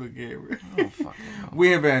 Professional gamer. I don't fucking know.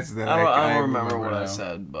 We have answered that. I don't remember what I now.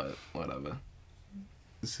 said, but whatever.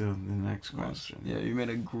 So the next question. Yeah, you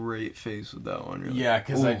made a great face with that one. You're Yeah, like,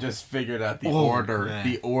 because I "Ooh." just figured out the Oh, order. man.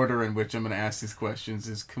 The order in which I'm going to ask these questions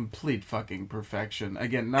is complete fucking perfection.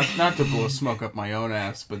 Again, not to blow smoke up my own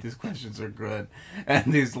ass, but these questions are good.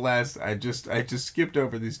 And these last, I just skipped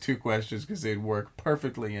over these 2 questions because they'd work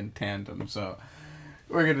perfectly in tandem. So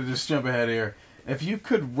we're going to just jump ahead here. If you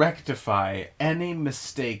could rectify any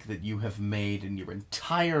mistake that you have made in your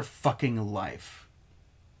entire fucking life,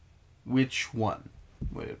 which one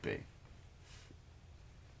would it be?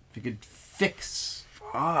 If you could fix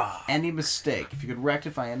any mistake, if you could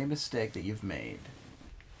rectify any mistake that you've made,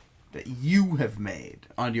 that you have made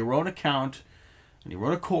on your own account, on your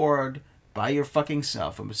own accord, by your fucking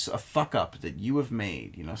self, a fuck up that you have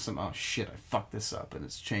made, you know, oh shit, I fucked this up and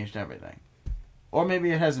it's changed everything. Or maybe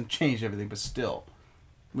it hasn't changed everything, but still,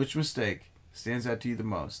 which mistake stands out to you the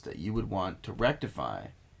most that you would want to rectify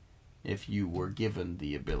if you were given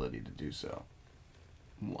the ability to do so?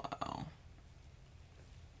 Wow.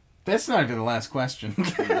 That's not even the last question.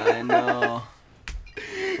 I know.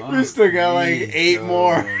 We still got like 8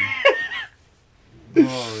 more.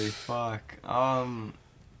 Holy fuck. I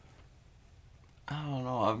don't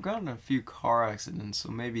know. I've gotten a few car accidents, so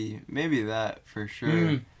maybe that for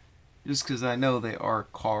sure. Just because I know they are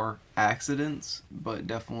car accidents, but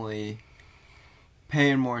definitely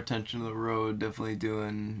paying more attention to the road, definitely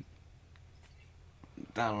doing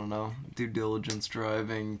don't know, due diligence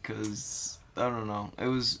driving, because, I don't know, it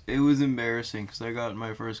was embarrassing, because I got in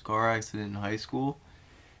my first car accident in high school,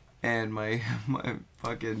 and my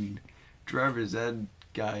fucking driver's ed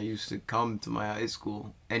guy used to come to my high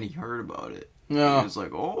school, and he heard about it. No. He was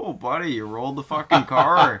like, "Oh, buddy, you rolled the fucking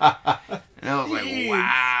car." And I was like,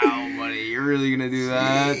 "Wow, buddy, you're really gonna do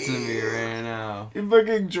that to me right now?" Your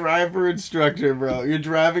fucking driver instructor, bro. Your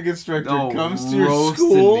driving instructor comes to your roasted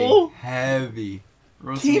school. Me heavy.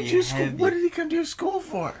 Teach your school. What did he come to your school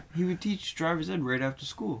for? He would teach driver's ed right after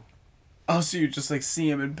school. Oh, so you just like see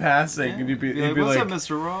him in passing, and he'd be like, "What's up,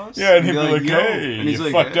 Mr. Ross?" Yeah, and he'd be like, "Hey, and he's you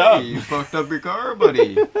like, fucked "Hey, up. you fucked up your car,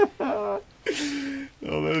 buddy."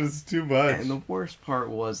 Oh, that is too much. And the worst part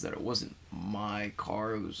was that it wasn't my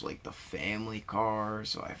car; it was like the family car.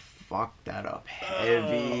 So I fucked that up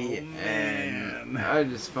heavy, and I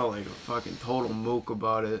just felt like a fucking total mook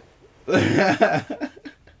about it.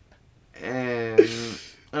 And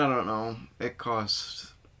I don't know, it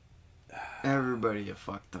cost everybody a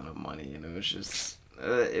fuck ton of money, and it was just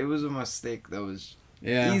it was a mistake that was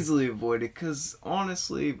easily avoided, because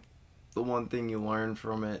honestly the one thing you learn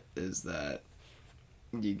from it is that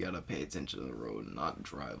you gotta pay attention to the road and not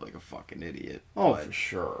drive like a fucking idiot. Oh, for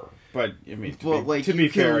sure. But I mean, to be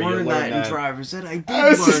fair, you learn that in driver's ed. I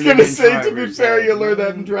was just gonna say, to be fair, you learn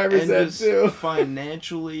that in driver's ed too.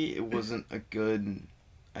 Financially, it wasn't a good.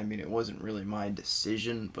 I mean, it wasn't really my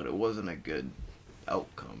decision, but it wasn't a good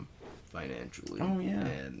outcome financially. Oh yeah,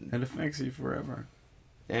 and it affects you forever.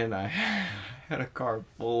 And I had a car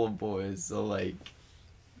full of boys, so like,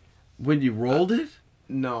 when you rolled it.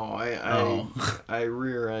 No, I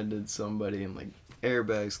rear-ended somebody, and like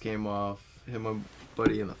airbags came off, hit my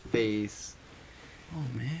buddy in the face. Oh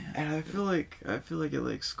man! And I feel like it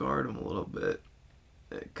like scarred him a little bit,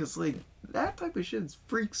 cause like that type of shit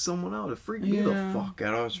freaks someone out. It freaked me the fuck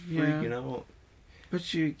out. I was freaking out.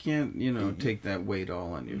 But you can't, take that weight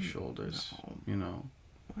all on your shoulders. No.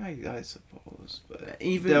 I suppose, but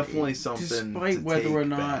even definitely something. Despite whether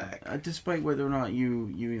or not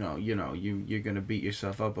you're gonna beat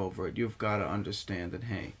yourself up over it, you've got to understand that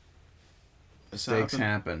mistakes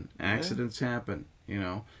happen, accidents happen.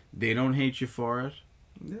 They don't hate you for it.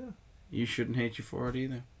 Yeah. You shouldn't hate you for it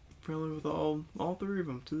either. Friendly with all three of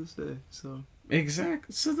them to this day. So.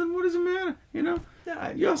 Exactly. So then, what does it matter? Yeah,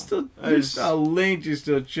 you're still late. You're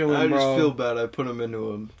still chilling, bro. I just feel bad. I put him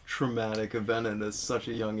into a traumatic event at such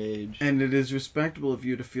a young age. And it is respectable of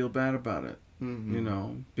you to feel bad about it.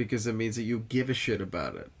 Mm-hmm. Because it means that you give a shit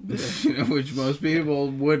about it. Which most people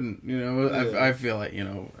wouldn't. I feel like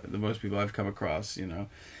the most people I've come across.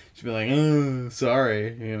 Just be like, oh,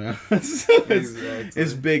 sorry.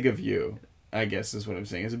 It's big of you. I guess is what I'm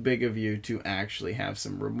saying. It's big of you to actually have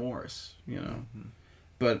some remorse, Mm-hmm.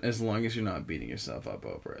 But as long as you're not beating yourself up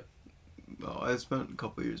over it. Well, I spent a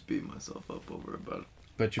couple years beating myself up over it,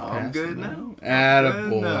 but you're I'm good now.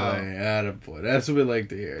 Attaboy. That's what we like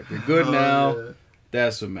to hear. If you're good now,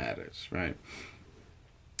 that's what matters, right?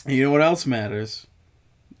 And you know what else matters?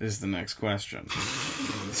 Is the next question.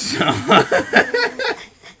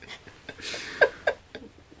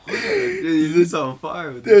 Dude, you're on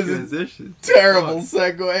fire with the transition. Terrible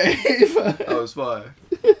segue. That was fire.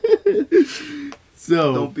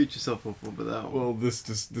 So don't beat yourself up over that one. Well,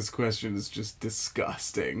 this question is just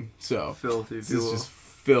disgusting. So filthy. This is just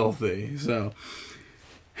filthy. So,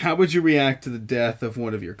 how would you react to the death of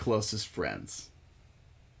one of your closest friends?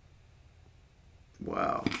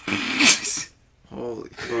 Wow. Holy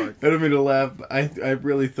fuck. I don't mean to laugh. I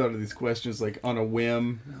really thought of these questions like on a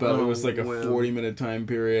whim, but it was like a 40-minute time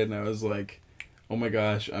period, and I was like, oh my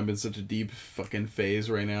gosh, I'm in such a deep fucking phase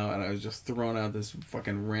right now, and I was just throwing out this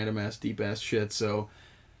fucking random-ass, deep-ass shit, so...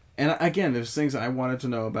 And again, there's things I wanted to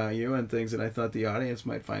know about you, and things that I thought the audience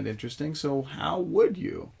might find interesting, so how would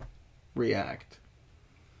you react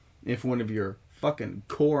if one of your fucking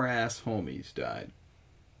core-ass homies died?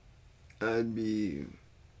 I'd be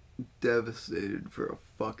devastated for a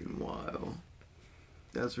fucking while.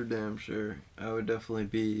 That's for damn sure. I would definitely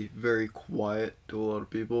be very quiet to a lot of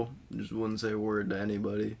people. Just wouldn't say a word to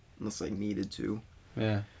anybody unless I needed to.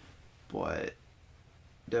 Yeah. But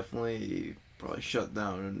definitely probably shut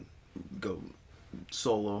down and go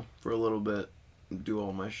solo for a little bit. Do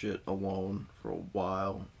all my shit alone for a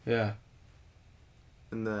while. Yeah.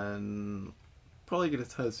 And then probably get a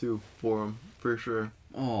tattoo for him, for sure.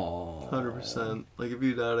 Oh, 100%. Like if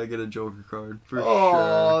you died, I get a Joker card for sure.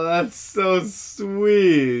 Oh, that's so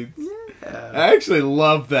sweet. Yeah. I actually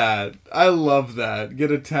love that. I love that.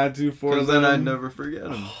 Get a tattoo for them. Because then I'd never forget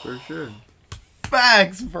him, for sure.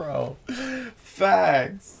 Facts, bro.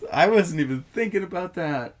 Facts. I wasn't even thinking about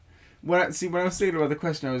that. when I was thinking about the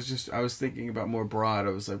question, I was thinking about more broad. I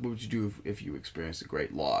was like, what would you do if you experienced a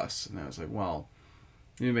great loss? And I was like, well,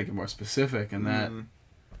 you need to make it more specific. And that,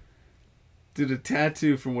 dude, a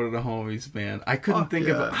tattoo from one of the homies, man. I couldn't think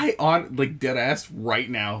of like dead ass right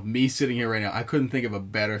now, me sitting here right now, I couldn't think of a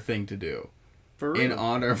better thing to do in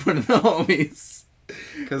honor of one of the homies.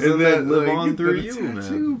 Because then they live on through you,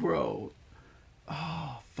 tattoo, man. bro.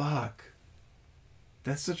 Oh, fuck.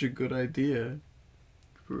 That's such a good idea.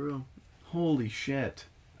 For real. Holy shit.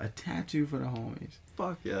 A tattoo for the homies.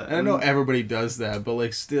 Fuck yeah. And I know everybody does that, but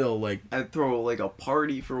like still, like... I'd throw like a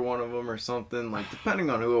party for one of them or something. Like, depending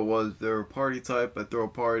on who it was, if they were a party type, I'd throw a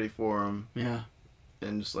party for them. Yeah.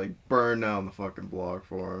 And just like burn down the fucking block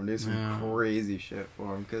for them. Do some crazy shit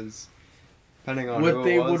for them, because... Depending on what who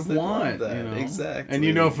they it was, would want, that. You know? Exactly. And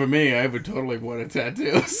you know, for me, I would totally want a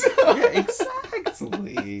tattoo. So. Yeah,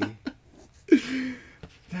 exactly.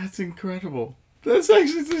 That's incredible. That's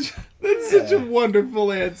actually such a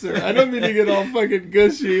wonderful answer. I don't mean to get all fucking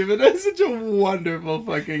gushy, but that's such a wonderful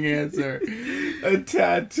fucking answer. A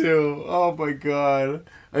tattoo. Oh my god.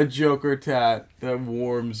 A Joker tat. That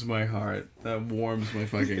warms my heart. That warms my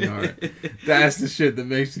fucking heart. That's the shit that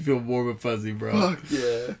makes me feel warm and fuzzy, bro. Fuck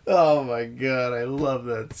yeah. Oh my god, I love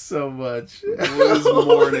that so much. I was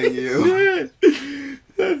mourning you.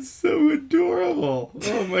 That's so adorable.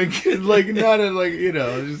 Oh my god. Like, not a, like, you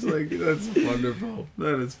know, just like, that's wonderful.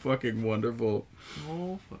 That is fucking wonderful.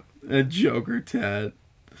 Oh, fuck. A Joker tat.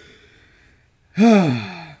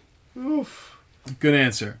 Oof. Good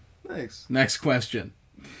answer. Thanks. Next question.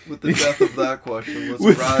 With the death of that question,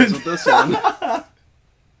 let's rise with this one.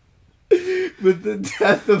 With the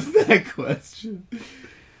death of that question,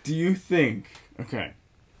 do you think... Okay.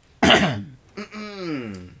 We're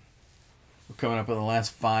coming up on the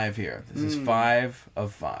last 5 here. This is 5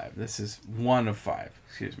 of 5. This is 1 of 5.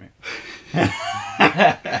 Excuse me.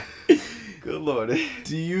 Good lord.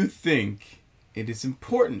 Do you think it is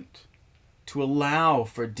important to allow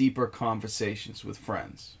for deeper conversations with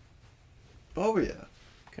friends? Oh, yeah.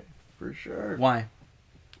 Okay. For sure. Why?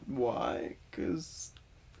 Why? Because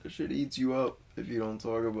shit eats you up if you don't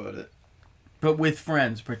talk about it. But with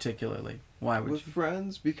friends particularly. Why would with you?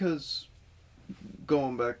 Friends, because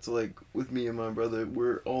going back to like with me and my brother,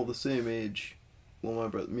 we're all the same age. Well,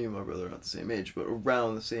 me and my brother are not the same age, but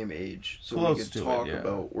around the same age. So Close we could to talk it, yeah.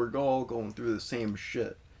 about, we're all going through the same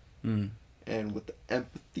shit. And with the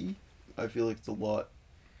empathy, I feel like it's a lot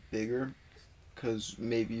bigger. Because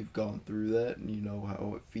maybe you've gone through that and you know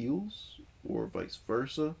how it feels. Or vice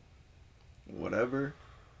versa. Whatever.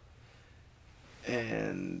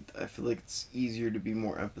 And I feel like it's easier to be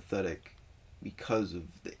more empathetic because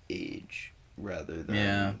of the age rather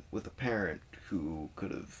than with a parent who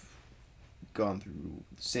could have gone through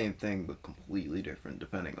the same thing but completely different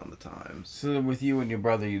depending on the times. So with you and your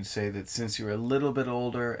brother, you'd say that since you're a little bit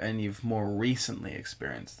older and you've more recently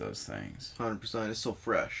experienced those things. 100%. It's still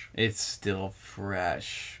fresh. It's still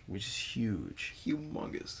fresh, which is huge.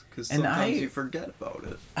 Humongous. Because sometimes you forget about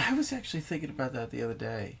it. I was actually thinking about that the other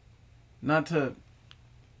day. I'm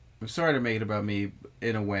sorry to make it about me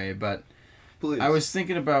in a way, but Please. I was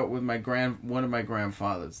thinking about with one of my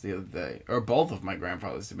grandfathers the other day, or both of my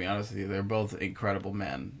grandfathers, to be honest with you. They're both incredible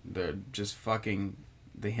men. They're just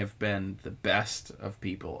they have been the best of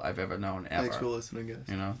people I've ever known ever. Thanks for listening, guys.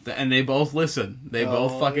 You know, and they both listen. They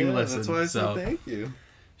both fucking listen. That's why I said thank you.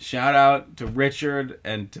 Shout out to Richard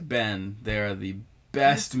and to Ben. They are the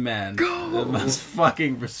best men, the most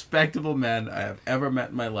fucking respectable men I have ever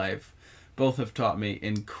met in my life. Both have taught me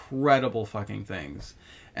incredible fucking things.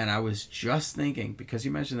 And I was just thinking, because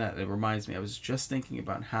you mentioned that, it reminds me, I was just thinking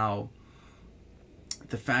about how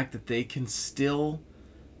the fact that they can still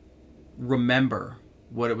remember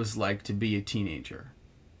what it was like to be a teenager.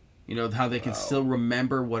 You know, how they can still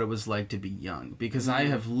remember what it was like to be young. Because I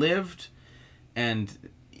have lived and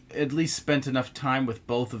at least spent enough time with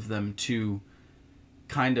both of them to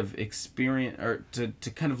kind of experience, or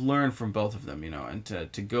to kind of learn from both of them, you know, and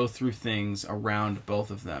to go through things around both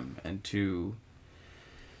of them and to...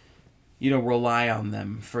 you know, rely on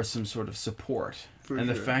them for some sort of support. And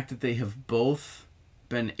the fact that they have both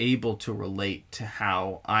been able to relate to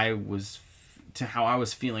how I was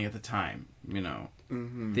feeling at the time, you know.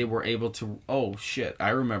 Mm-hmm. They were able to, oh shit, I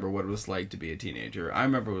remember what it was like to be a teenager. I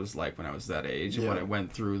remember what it was like when I was that age and when I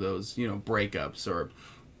went through those, you know, breakups or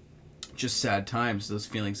just sad times, those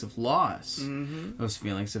feelings of loss, those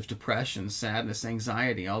feelings of depression, sadness,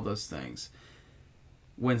 anxiety, all those things.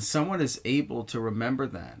 When someone is able to remember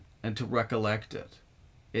that and to recollect it,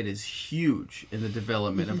 it is huge in the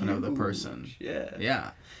development of another person.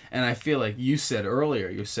 Yeah. And I feel like you said earlier,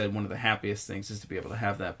 one of the happiest things is to be able to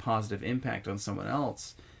have that positive impact on someone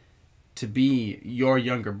else. to be your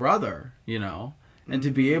younger brother, you know, and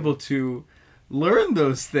to be able to learn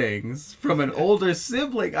those things from an older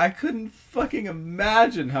sibling. I couldn't fucking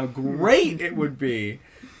imagine how great it would be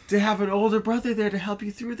to have an older brother there to help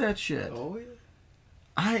you through that shit. Oh,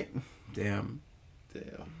 yeah. Damn.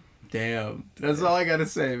 Damn. That's all I gotta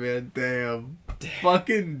say, man. Damn.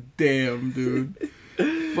 Fucking damn, dude.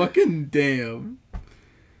 Fucking damn.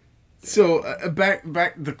 So, back,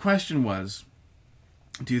 the question was,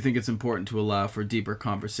 do you think it's important to allow for deeper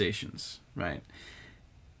conversations, right?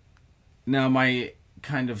 Now, my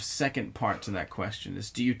kind of second part to that question is,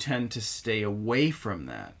 do you tend to stay away from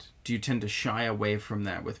that? Do you tend to shy away from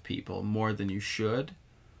that with people more than you should?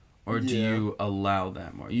 Or do you allow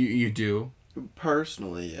that more? You do?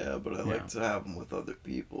 Personally, yeah, but I like to have them with other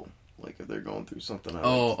people. Like, if they're going through something, I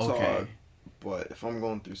like to talk. But if I'm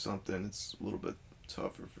going through something, it's a little bit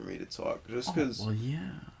tougher for me to talk. Just because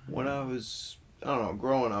when I was, I don't know,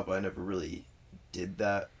 growing up, I never really did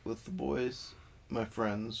that with the boys, my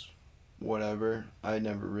friends, whatever. I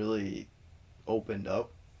never really opened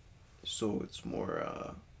up. So it's more,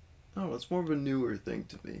 I don't know, it's more of a newer thing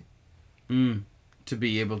to me. To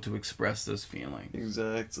be able to express those feelings.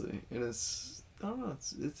 Exactly. And it's, I don't know,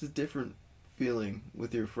 it's a different feeling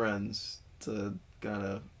with your friends to kind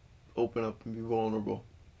of open up and be vulnerable.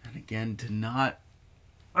 And again, to not...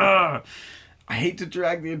 I hate to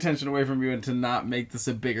drag the attention away from you and to not make this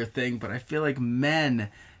a bigger thing, but I feel like men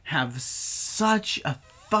have such a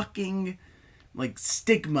fucking... like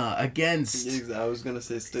stigma against... I was gonna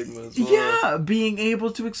say stigma as well. Yeah, being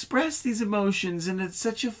able to express these emotions, and it's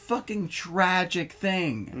such a fucking tragic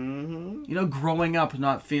thing. Mm-hmm. You know, growing up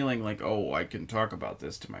not feeling like, oh, I can talk about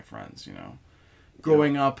this to my friends, you know.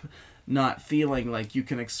 Growing up not feeling like you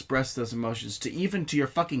can express those emotions to even to your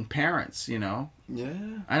fucking parents, you know.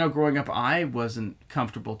 Yeah. I know growing up I wasn't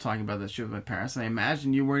comfortable talking about this shit with my parents, and I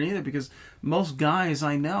imagine you weren't either, because most guys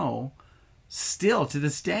I know... still, to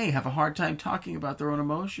this day, have a hard time talking about their own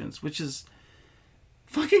emotions, which is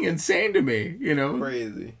fucking insane to me, you know?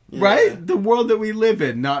 Crazy. Yeah. Right? The world that we live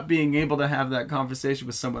in, not being able to have that conversation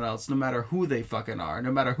with someone else, no matter who they fucking are,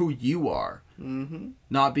 no matter who you are,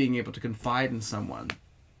 not being able to confide in someone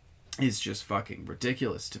is just fucking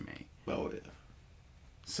ridiculous to me. Oh, yeah.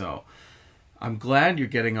 So, I'm glad you're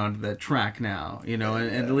getting onto that track now, you know,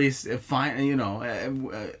 and at least, you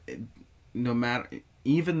know, no matter...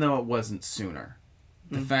 even though it wasn't sooner,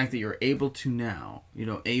 the fact that you're able to now, you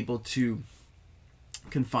know, able to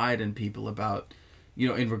confide in people about, you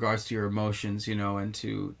know, in regards to your emotions, you know, and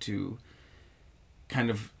to kind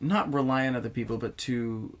of not rely on other people, but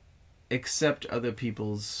to accept other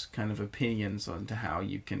people's kind of opinions on to how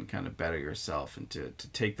you can kind of better yourself, and to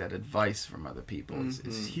take that advice from other people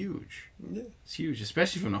is huge. Yeah. It's huge,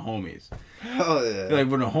 especially from the homies. Oh, yeah. Like,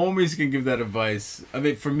 when the homies can give that advice, I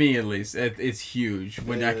mean, for me at least, it's huge.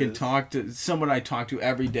 When I can talk to someone I talk to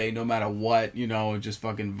every day, no matter what, you know, just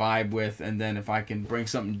fucking vibe with, and then if I can bring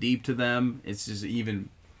something deep to them, it's just even,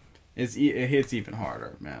 it hits even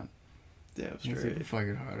harder, man. Damn straight. It's even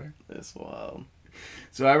fucking harder. That's wild.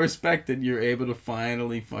 So I respect that you're able to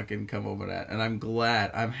finally fucking come over that, and I'm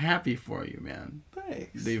glad. I'm happy for you, man.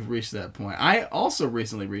 Thanks. They've reached that point. I also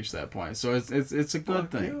recently reached that point, so it's a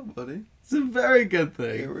good thing. Yeah, buddy. It's a very good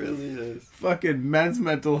thing. It really is. Fucking men's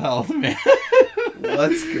mental health, man.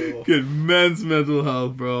 Let's go. Good men's mental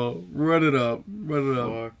health, bro. Run it up.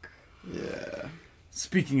 Fuck. Yeah.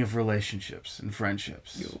 Speaking of relationships and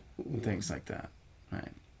friendships and things like that,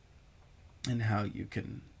 right? And how you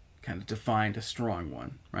can kind of define a strong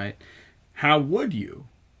one, right? How would you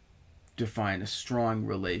define a strong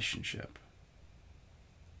relationship?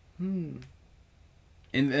 And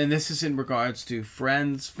this is in regards to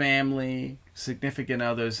friends, family, significant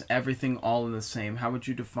others, everything all in the same. How would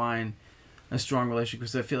you define a strong relationship?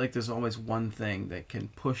 Because I feel like there's always one thing that can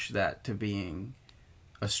push that to being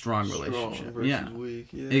a strong relationship. Versus weak.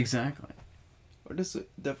 Yeah. Exactly. Or just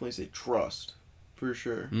definitely say trust, for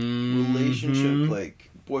sure. Relationship,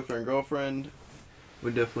 like boyfriend, girlfriend,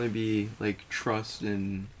 would definitely be like trust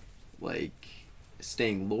in like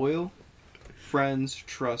staying loyal. Friends,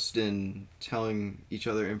 trust in telling each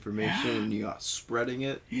other information and you got spreading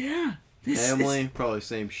it. Yeah. Family, probably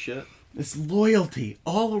same shit. This loyalty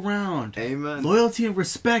all around. Amen. Loyalty and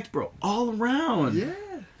respect, bro, all around. Yeah.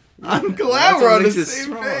 I'm glad we're on the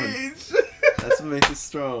same page. That's what makes it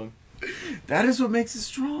strong. That is what makes it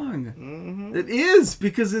strong. It is,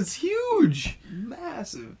 because it's huge.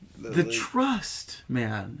 Massive. The trust,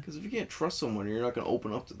 man. Because if you can't trust someone, you're not going to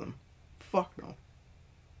open up to them. Fuck no.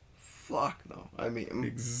 fuck no. I mean,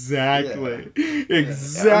 Exactly. yeah.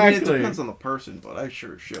 Exactly. I mean, it depends on the person, but I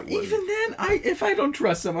sure as shit wouldn't. Even then, if I don't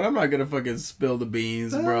trust someone, I'm not gonna fucking spill the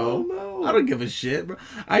beans, bro. No. I don't give a shit, bro.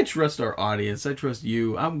 I trust our audience. I trust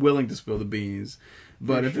you. I'm willing to spill the beans.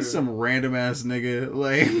 But if it's some random ass nigga,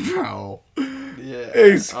 like, bro,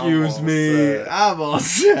 excuse me, I'm all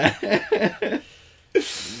set.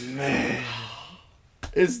 Man,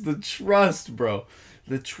 it's the trust, bro.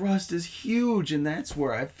 The trust is huge, and that's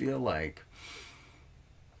where I feel like,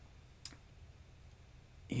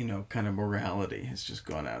 you know, kind of morality has just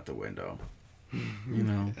gone out the window. You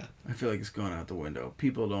know, I feel like it's gone out the window.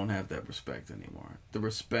 People don't have that respect anymore. The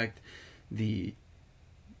respect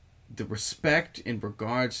in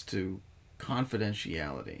regards to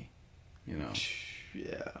confidentiality, you know.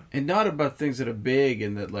 Yeah. And not about things that are big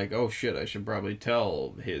and that, like, oh shit, I should probably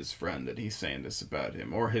tell his friend that he's saying this about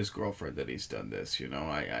him, or his girlfriend that he's done this, you know.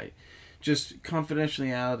 I just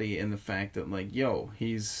confidentiality in the fact that, like, yo,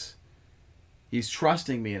 he's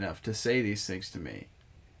trusting me enough to say these things to me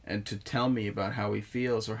and to tell me about how he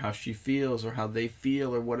feels or how she feels or how they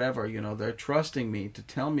feel or whatever, you know. They're trusting me to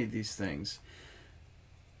tell me these things.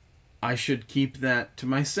 I should keep that to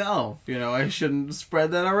myself, you know. I shouldn't spread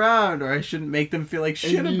that around, or I shouldn't make them feel like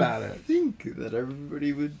shit about it. Think that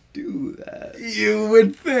everybody would do that. You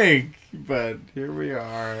would think, but here we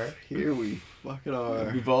are. Here we fucking are.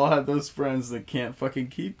 We've all had those friends that can't fucking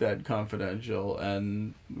keep that confidential,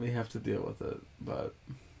 and we have to deal with it. But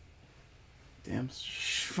damn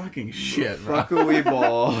fucking shit, bro. Fucking we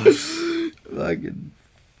balls.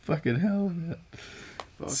 fucking hell, man.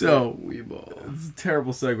 So, we ball. It's a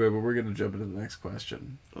terrible segue, but we're going to jump into the next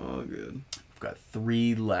question. Oh, good. We've got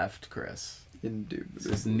 3 left, Chris. Indubitably. This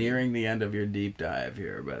is nearing the end of your deep dive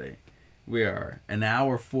here, buddy. We are an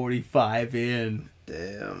hour 45 in.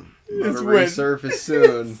 Damn. Better resurface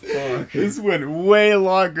soon. Fuck. This went way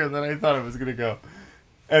longer than I thought it was going to go.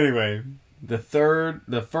 Anyway, the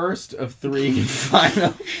first of 3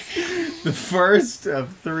 final. The first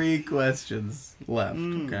of 3 questions left,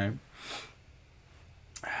 okay?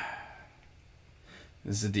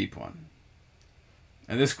 This is a deep one.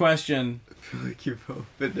 And this question... I feel like you've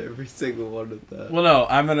opened every single one of that. Well, no,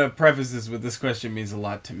 I'm going to preface this with this question means a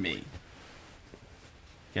lot to me.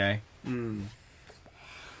 Okay?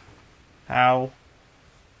 How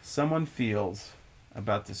someone feels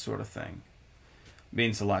about this sort of thing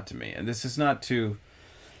means a lot to me. And this is not to...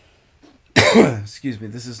 excuse me.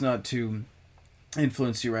 This is not to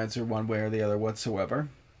influence your answer one way or the other whatsoever.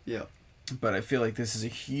 Yeah. But I feel like this is a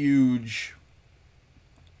huge...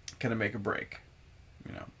 kind of make or break,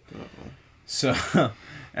 you know. So,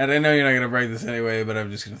 and I know you're not going to break this anyway, but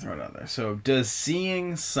I'm just going to throw it out there. So, does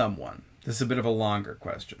seeing someone, this is a bit of a longer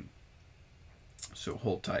question, so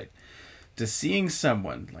hold tight. Does seeing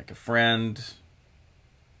someone, like a friend,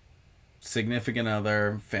 significant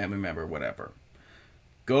other, family member, whatever,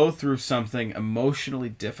 go through something emotionally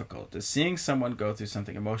difficult, does seeing someone go through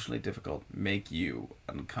something emotionally difficult make you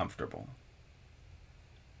uncomfortable?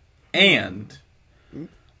 And...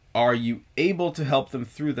 are you able to help them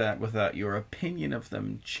through that without your opinion of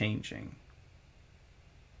them changing?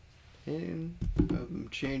 And them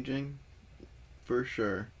changing, for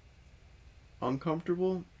sure.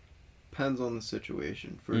 Uncomfortable, depends on the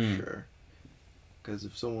situation, for sure. Because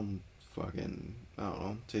if someone fucking, I don't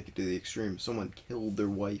know, take it to the extreme, someone killed their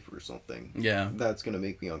wife or something, that's going to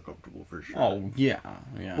make me uncomfortable, for sure. Oh, yeah.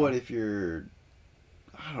 But if you're,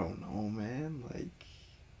 I don't know, man, like...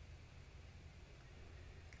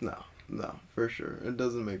 No, for sure. It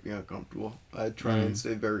doesn't make me uncomfortable. I try and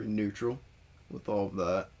stay very neutral with all of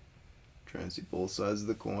that. Try and see both sides of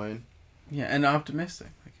the coin. Yeah, and optimistic,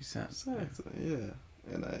 like you said. Exactly, yeah.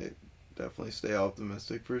 And I definitely stay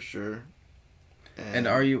optimistic for sure. And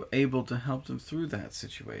are you able to help them through that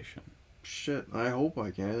situation? Shit, I hope I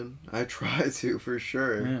can. I try to, for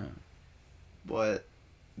sure. Yeah. But...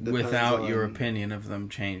 without your opinion of them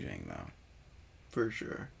changing, though. For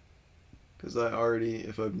sure. Because I already,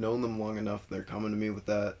 if I've known them long enough, they're coming to me with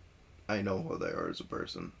that, I know who they are as a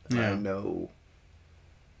person. Yeah. I know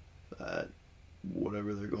that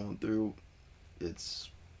whatever they're going through, it's,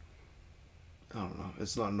 I don't know,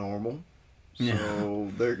 it's not normal.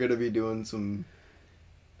 So they're going to be doing some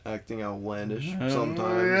acting outlandish sometimes.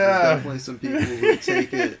 There's definitely some people who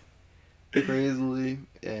take it crazily,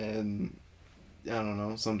 and I don't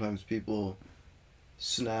know, sometimes people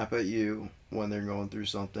snap at you when they're going through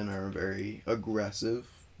something, are very aggressive,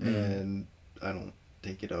 and I don't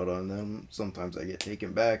take it out on them. Sometimes I get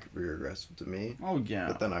taken back if you're aggressive to me. Oh, yeah.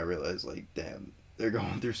 But then I realize, like, damn, they're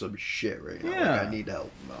going through some shit right now. Yeah. Like, I need to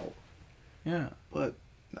help them out. Yeah. But,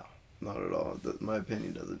 no, not at all. My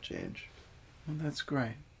opinion doesn't change. Well, that's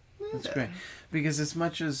great. That's great. Because as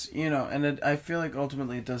much as, and I feel like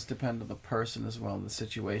ultimately it does depend on the person as well, in the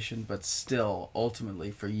situation, but still,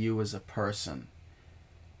 ultimately, for you as a person,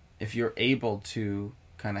 if you're able to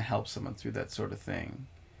kind of help someone through that sort of thing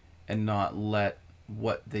and not let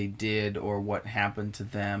what they did or what happened to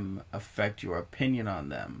them affect your opinion on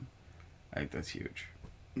them, I think that's huge.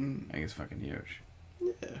 I think it's fucking huge.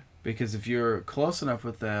 Yeah. Because if you're close enough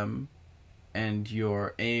with them and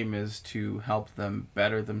your aim is to help them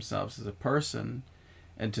better themselves as a person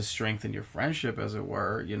and to strengthen your friendship, as it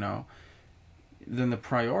were, then the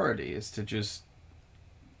priority is to just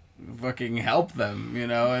fucking help them,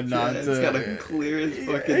 and not it's gotta clear as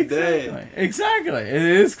fucking exactly. day. Exactly. It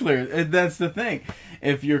is clear. That's the thing.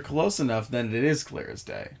 If you're close enough, then it is clear as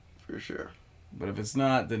day. For sure. But if it's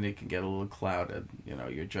not, then it can get a little clouded.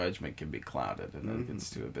 Your judgment can be clouded, and it gets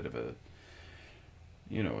to a bit of a,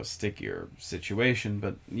 a stickier situation.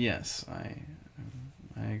 But yes, I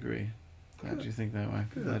agree. Glad you think that way.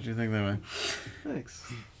 Good. Glad you think that way.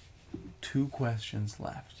 Thanks. 2 questions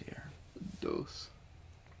left here. Dose.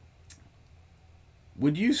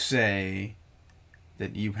 Would you say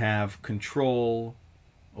that you have control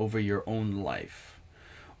over your own life?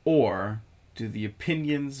 Or do the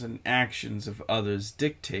opinions and actions of others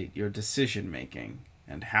dictate your decision making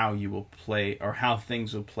and how you will play, or how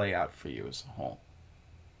things will play out for you as a whole?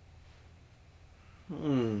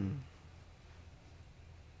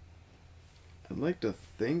 I'd like to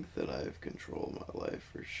think that I have control of my life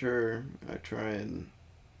for sure. I try and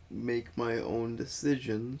make my own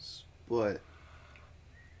decisions, but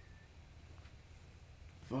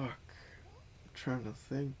fuck. Trying to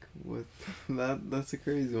think with that's a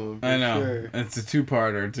crazy one for I know. sure. It's a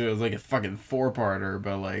 2-parter too. It's like a fucking 4-parter,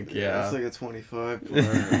 but yeah. It's like a 25 part.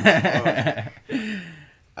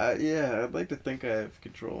 I'd like to think I have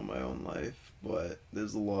control of my own life, but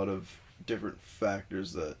there's a lot of different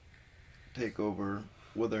factors that take over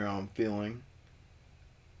whether I'm feeling,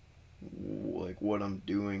 like what I'm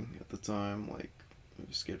doing at the time, like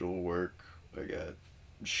schedule work. I got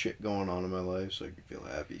shit going on in my life, so I can feel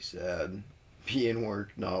happy, sad, be in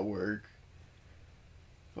work, not work.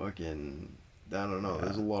 Fucking, I don't know.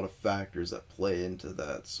 There's a lot of factors that play into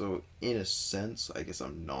that. So in a sense, I guess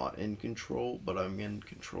I'm not in control, but I'm in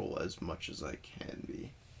control as much as I can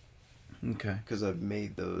be. Okay. Because I've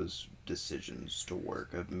made those decisions to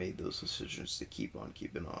work. I've made those decisions to keep on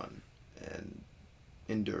keeping on and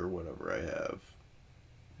endure whatever I have.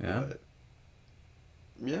 Yeah. But,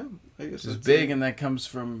 yeah, I guess it's big, and that comes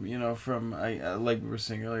from, like we were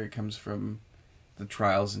saying earlier, it comes from the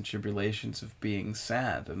trials and tribulations of being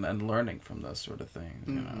sad and then learning from those sort of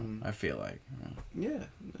things, I feel like. Yeah.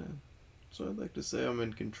 So I'd like to say I'm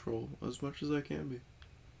in control as much as I can be.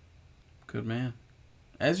 Good man.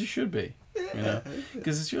 As you should be.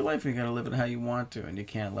 Because it's your life and you gotta live it how you want to, and you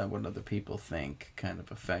can't let what other people think kind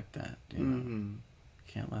of affect that. You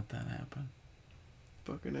can't let that happen.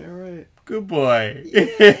 Fucking alright. Good boy.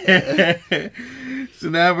 So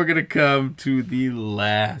now we're gonna come to the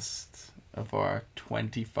last of our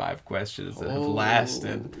 25 questions that have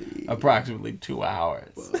lasted approximately 2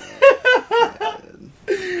 hours.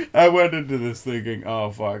 I went into this thinking, oh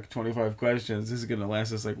fuck, 25 questions. This is gonna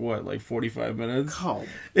last us like 45 minutes? Come on.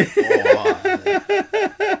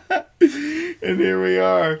 And here we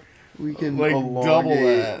are. We can double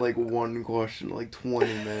that. Like one question, like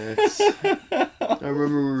 20 minutes. I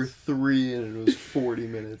remember we were 3 and it was 40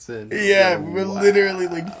 minutes in. Yeah, we were literally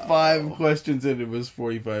 5 questions in. It was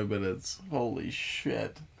 45 minutes. Holy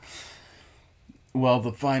shit. Well,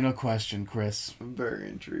 the final question, Chris. I'm very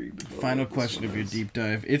intrigued. Final question of your deep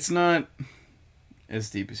dive. It's not as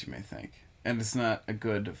deep as you may think. And it's not a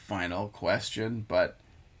good final question, but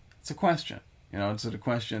it's a question. It's a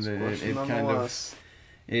question that it kind of...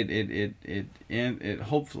 It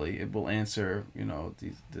hopefully it will answer,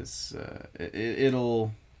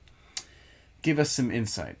 it'll give us some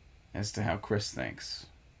insight as to how Chris thinks,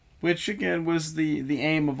 which again was the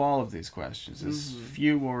aim of all of these questions, as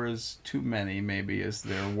few or as too many maybe as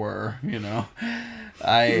there were,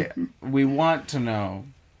 we want to know,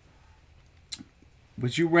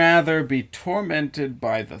 would you rather be tormented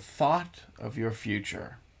by the thought of your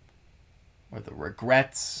future or the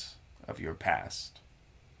regrets of your past?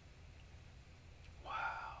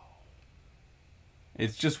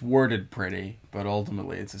 It's just worded pretty, but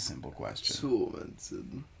ultimately it's a simple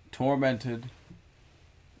question. Tormented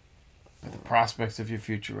by the prospects of your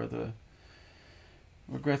future or the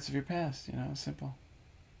regrets of your past, simple.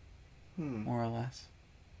 More or less.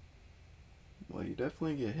 Well, you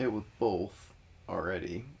definitely get hit with both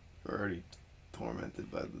already. You're already tormented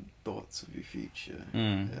by the thoughts of your future.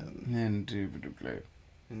 Indubitably.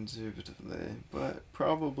 Indubitably. But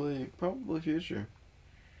Probably future.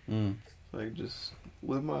 Like, just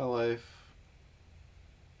live my life.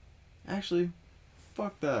 Actually,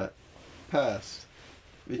 fuck that. Past.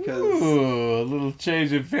 Because... Ooh, a little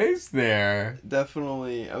change of pace there.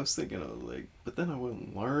 Definitely, I was thinking of, like, but then I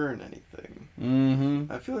wouldn't learn anything.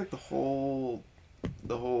 Mm-hmm. I feel like the whole,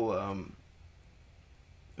 what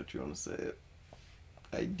you want to say,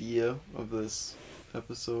 idea of this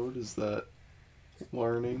episode is that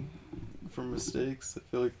learning from mistakes. I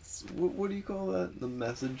feel like what do you call that? The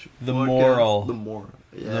message. The podcast? moral. The moral.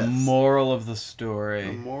 Yes. The moral of the story.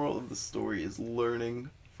 The moral of the story is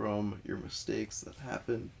learning from your mistakes that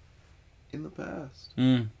happened in the past.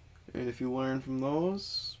 And if you learn from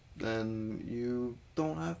those, then you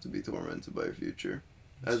don't have to be tormented by your future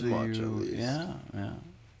as much, at least. Yeah.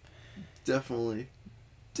 Definitely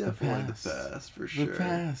the past for sure. The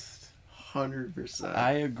past. 100%.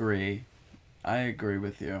 I agree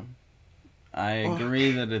with you. I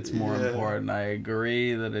agree that it's more important. I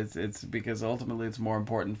agree that it's because ultimately it's more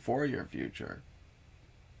important for your future.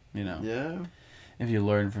 You know? Yeah. If you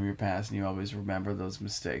learn from your past and you always remember those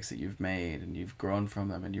mistakes that you've made and you've grown from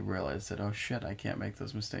them and you realize that, oh shit, I can't make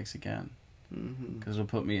those mistakes again. Because it'll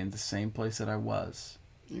put me in the same place that I was.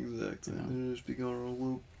 Exactly. You know? And just be going on a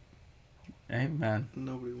loop. Amen.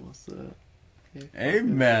 Nobody wants that.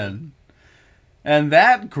 Amen. And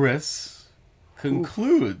that, Chris,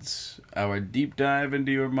 concludes our deep dive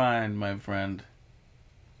into your mind, my friend.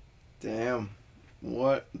 Damn.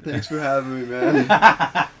 What? Thanks for having me, man.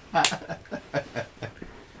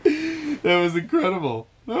 That was incredible.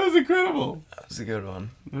 That was a good one.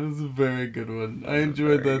 That was a very good one. I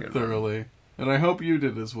enjoyed that thoroughly. And I hope you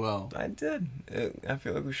did as well. I did. I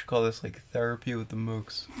feel like we should call this like therapy with the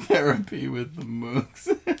mooks. Therapy with the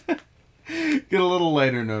mooks. Get a little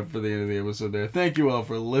lighter note for the end of the episode there. Thank you all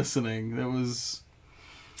for listening. That was...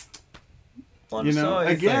 Let us know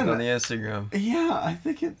again on the Instagram. Yeah, I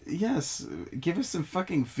think yes. Give us some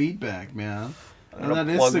fucking feedback, man. I'm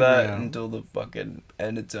gonna plug that until the fucking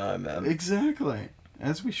end of time, man. Exactly.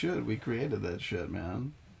 As we should. We created that shit,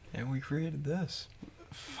 man. And we created this.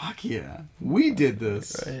 Fuck yeah. We did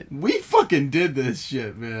this. Right. We fucking did this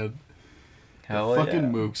shit, man. Hell the fucking yeah.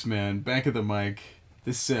 mooks, man. Back at the mic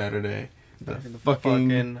this Saturday. Back in the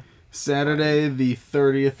fucking Saturday, the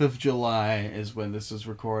 30th of July is when this is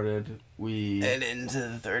recorded. And into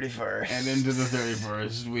the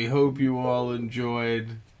 31st. We hope you all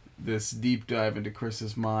enjoyed this deep dive into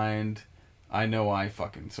Chris's mind. I know I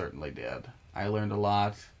fucking certainly did. I learned a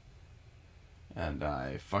lot. And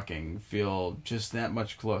I fucking feel just that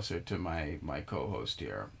much closer to my co-host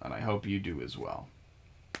here. And I hope you do as well.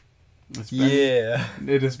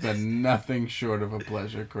 It has been nothing short of a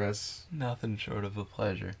pleasure, Chris. Nothing short of a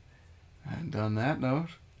pleasure. And on that note,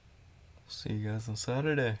 see you guys on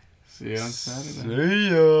Saturday. See you on Saturday. See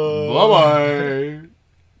ya. Bye-bye.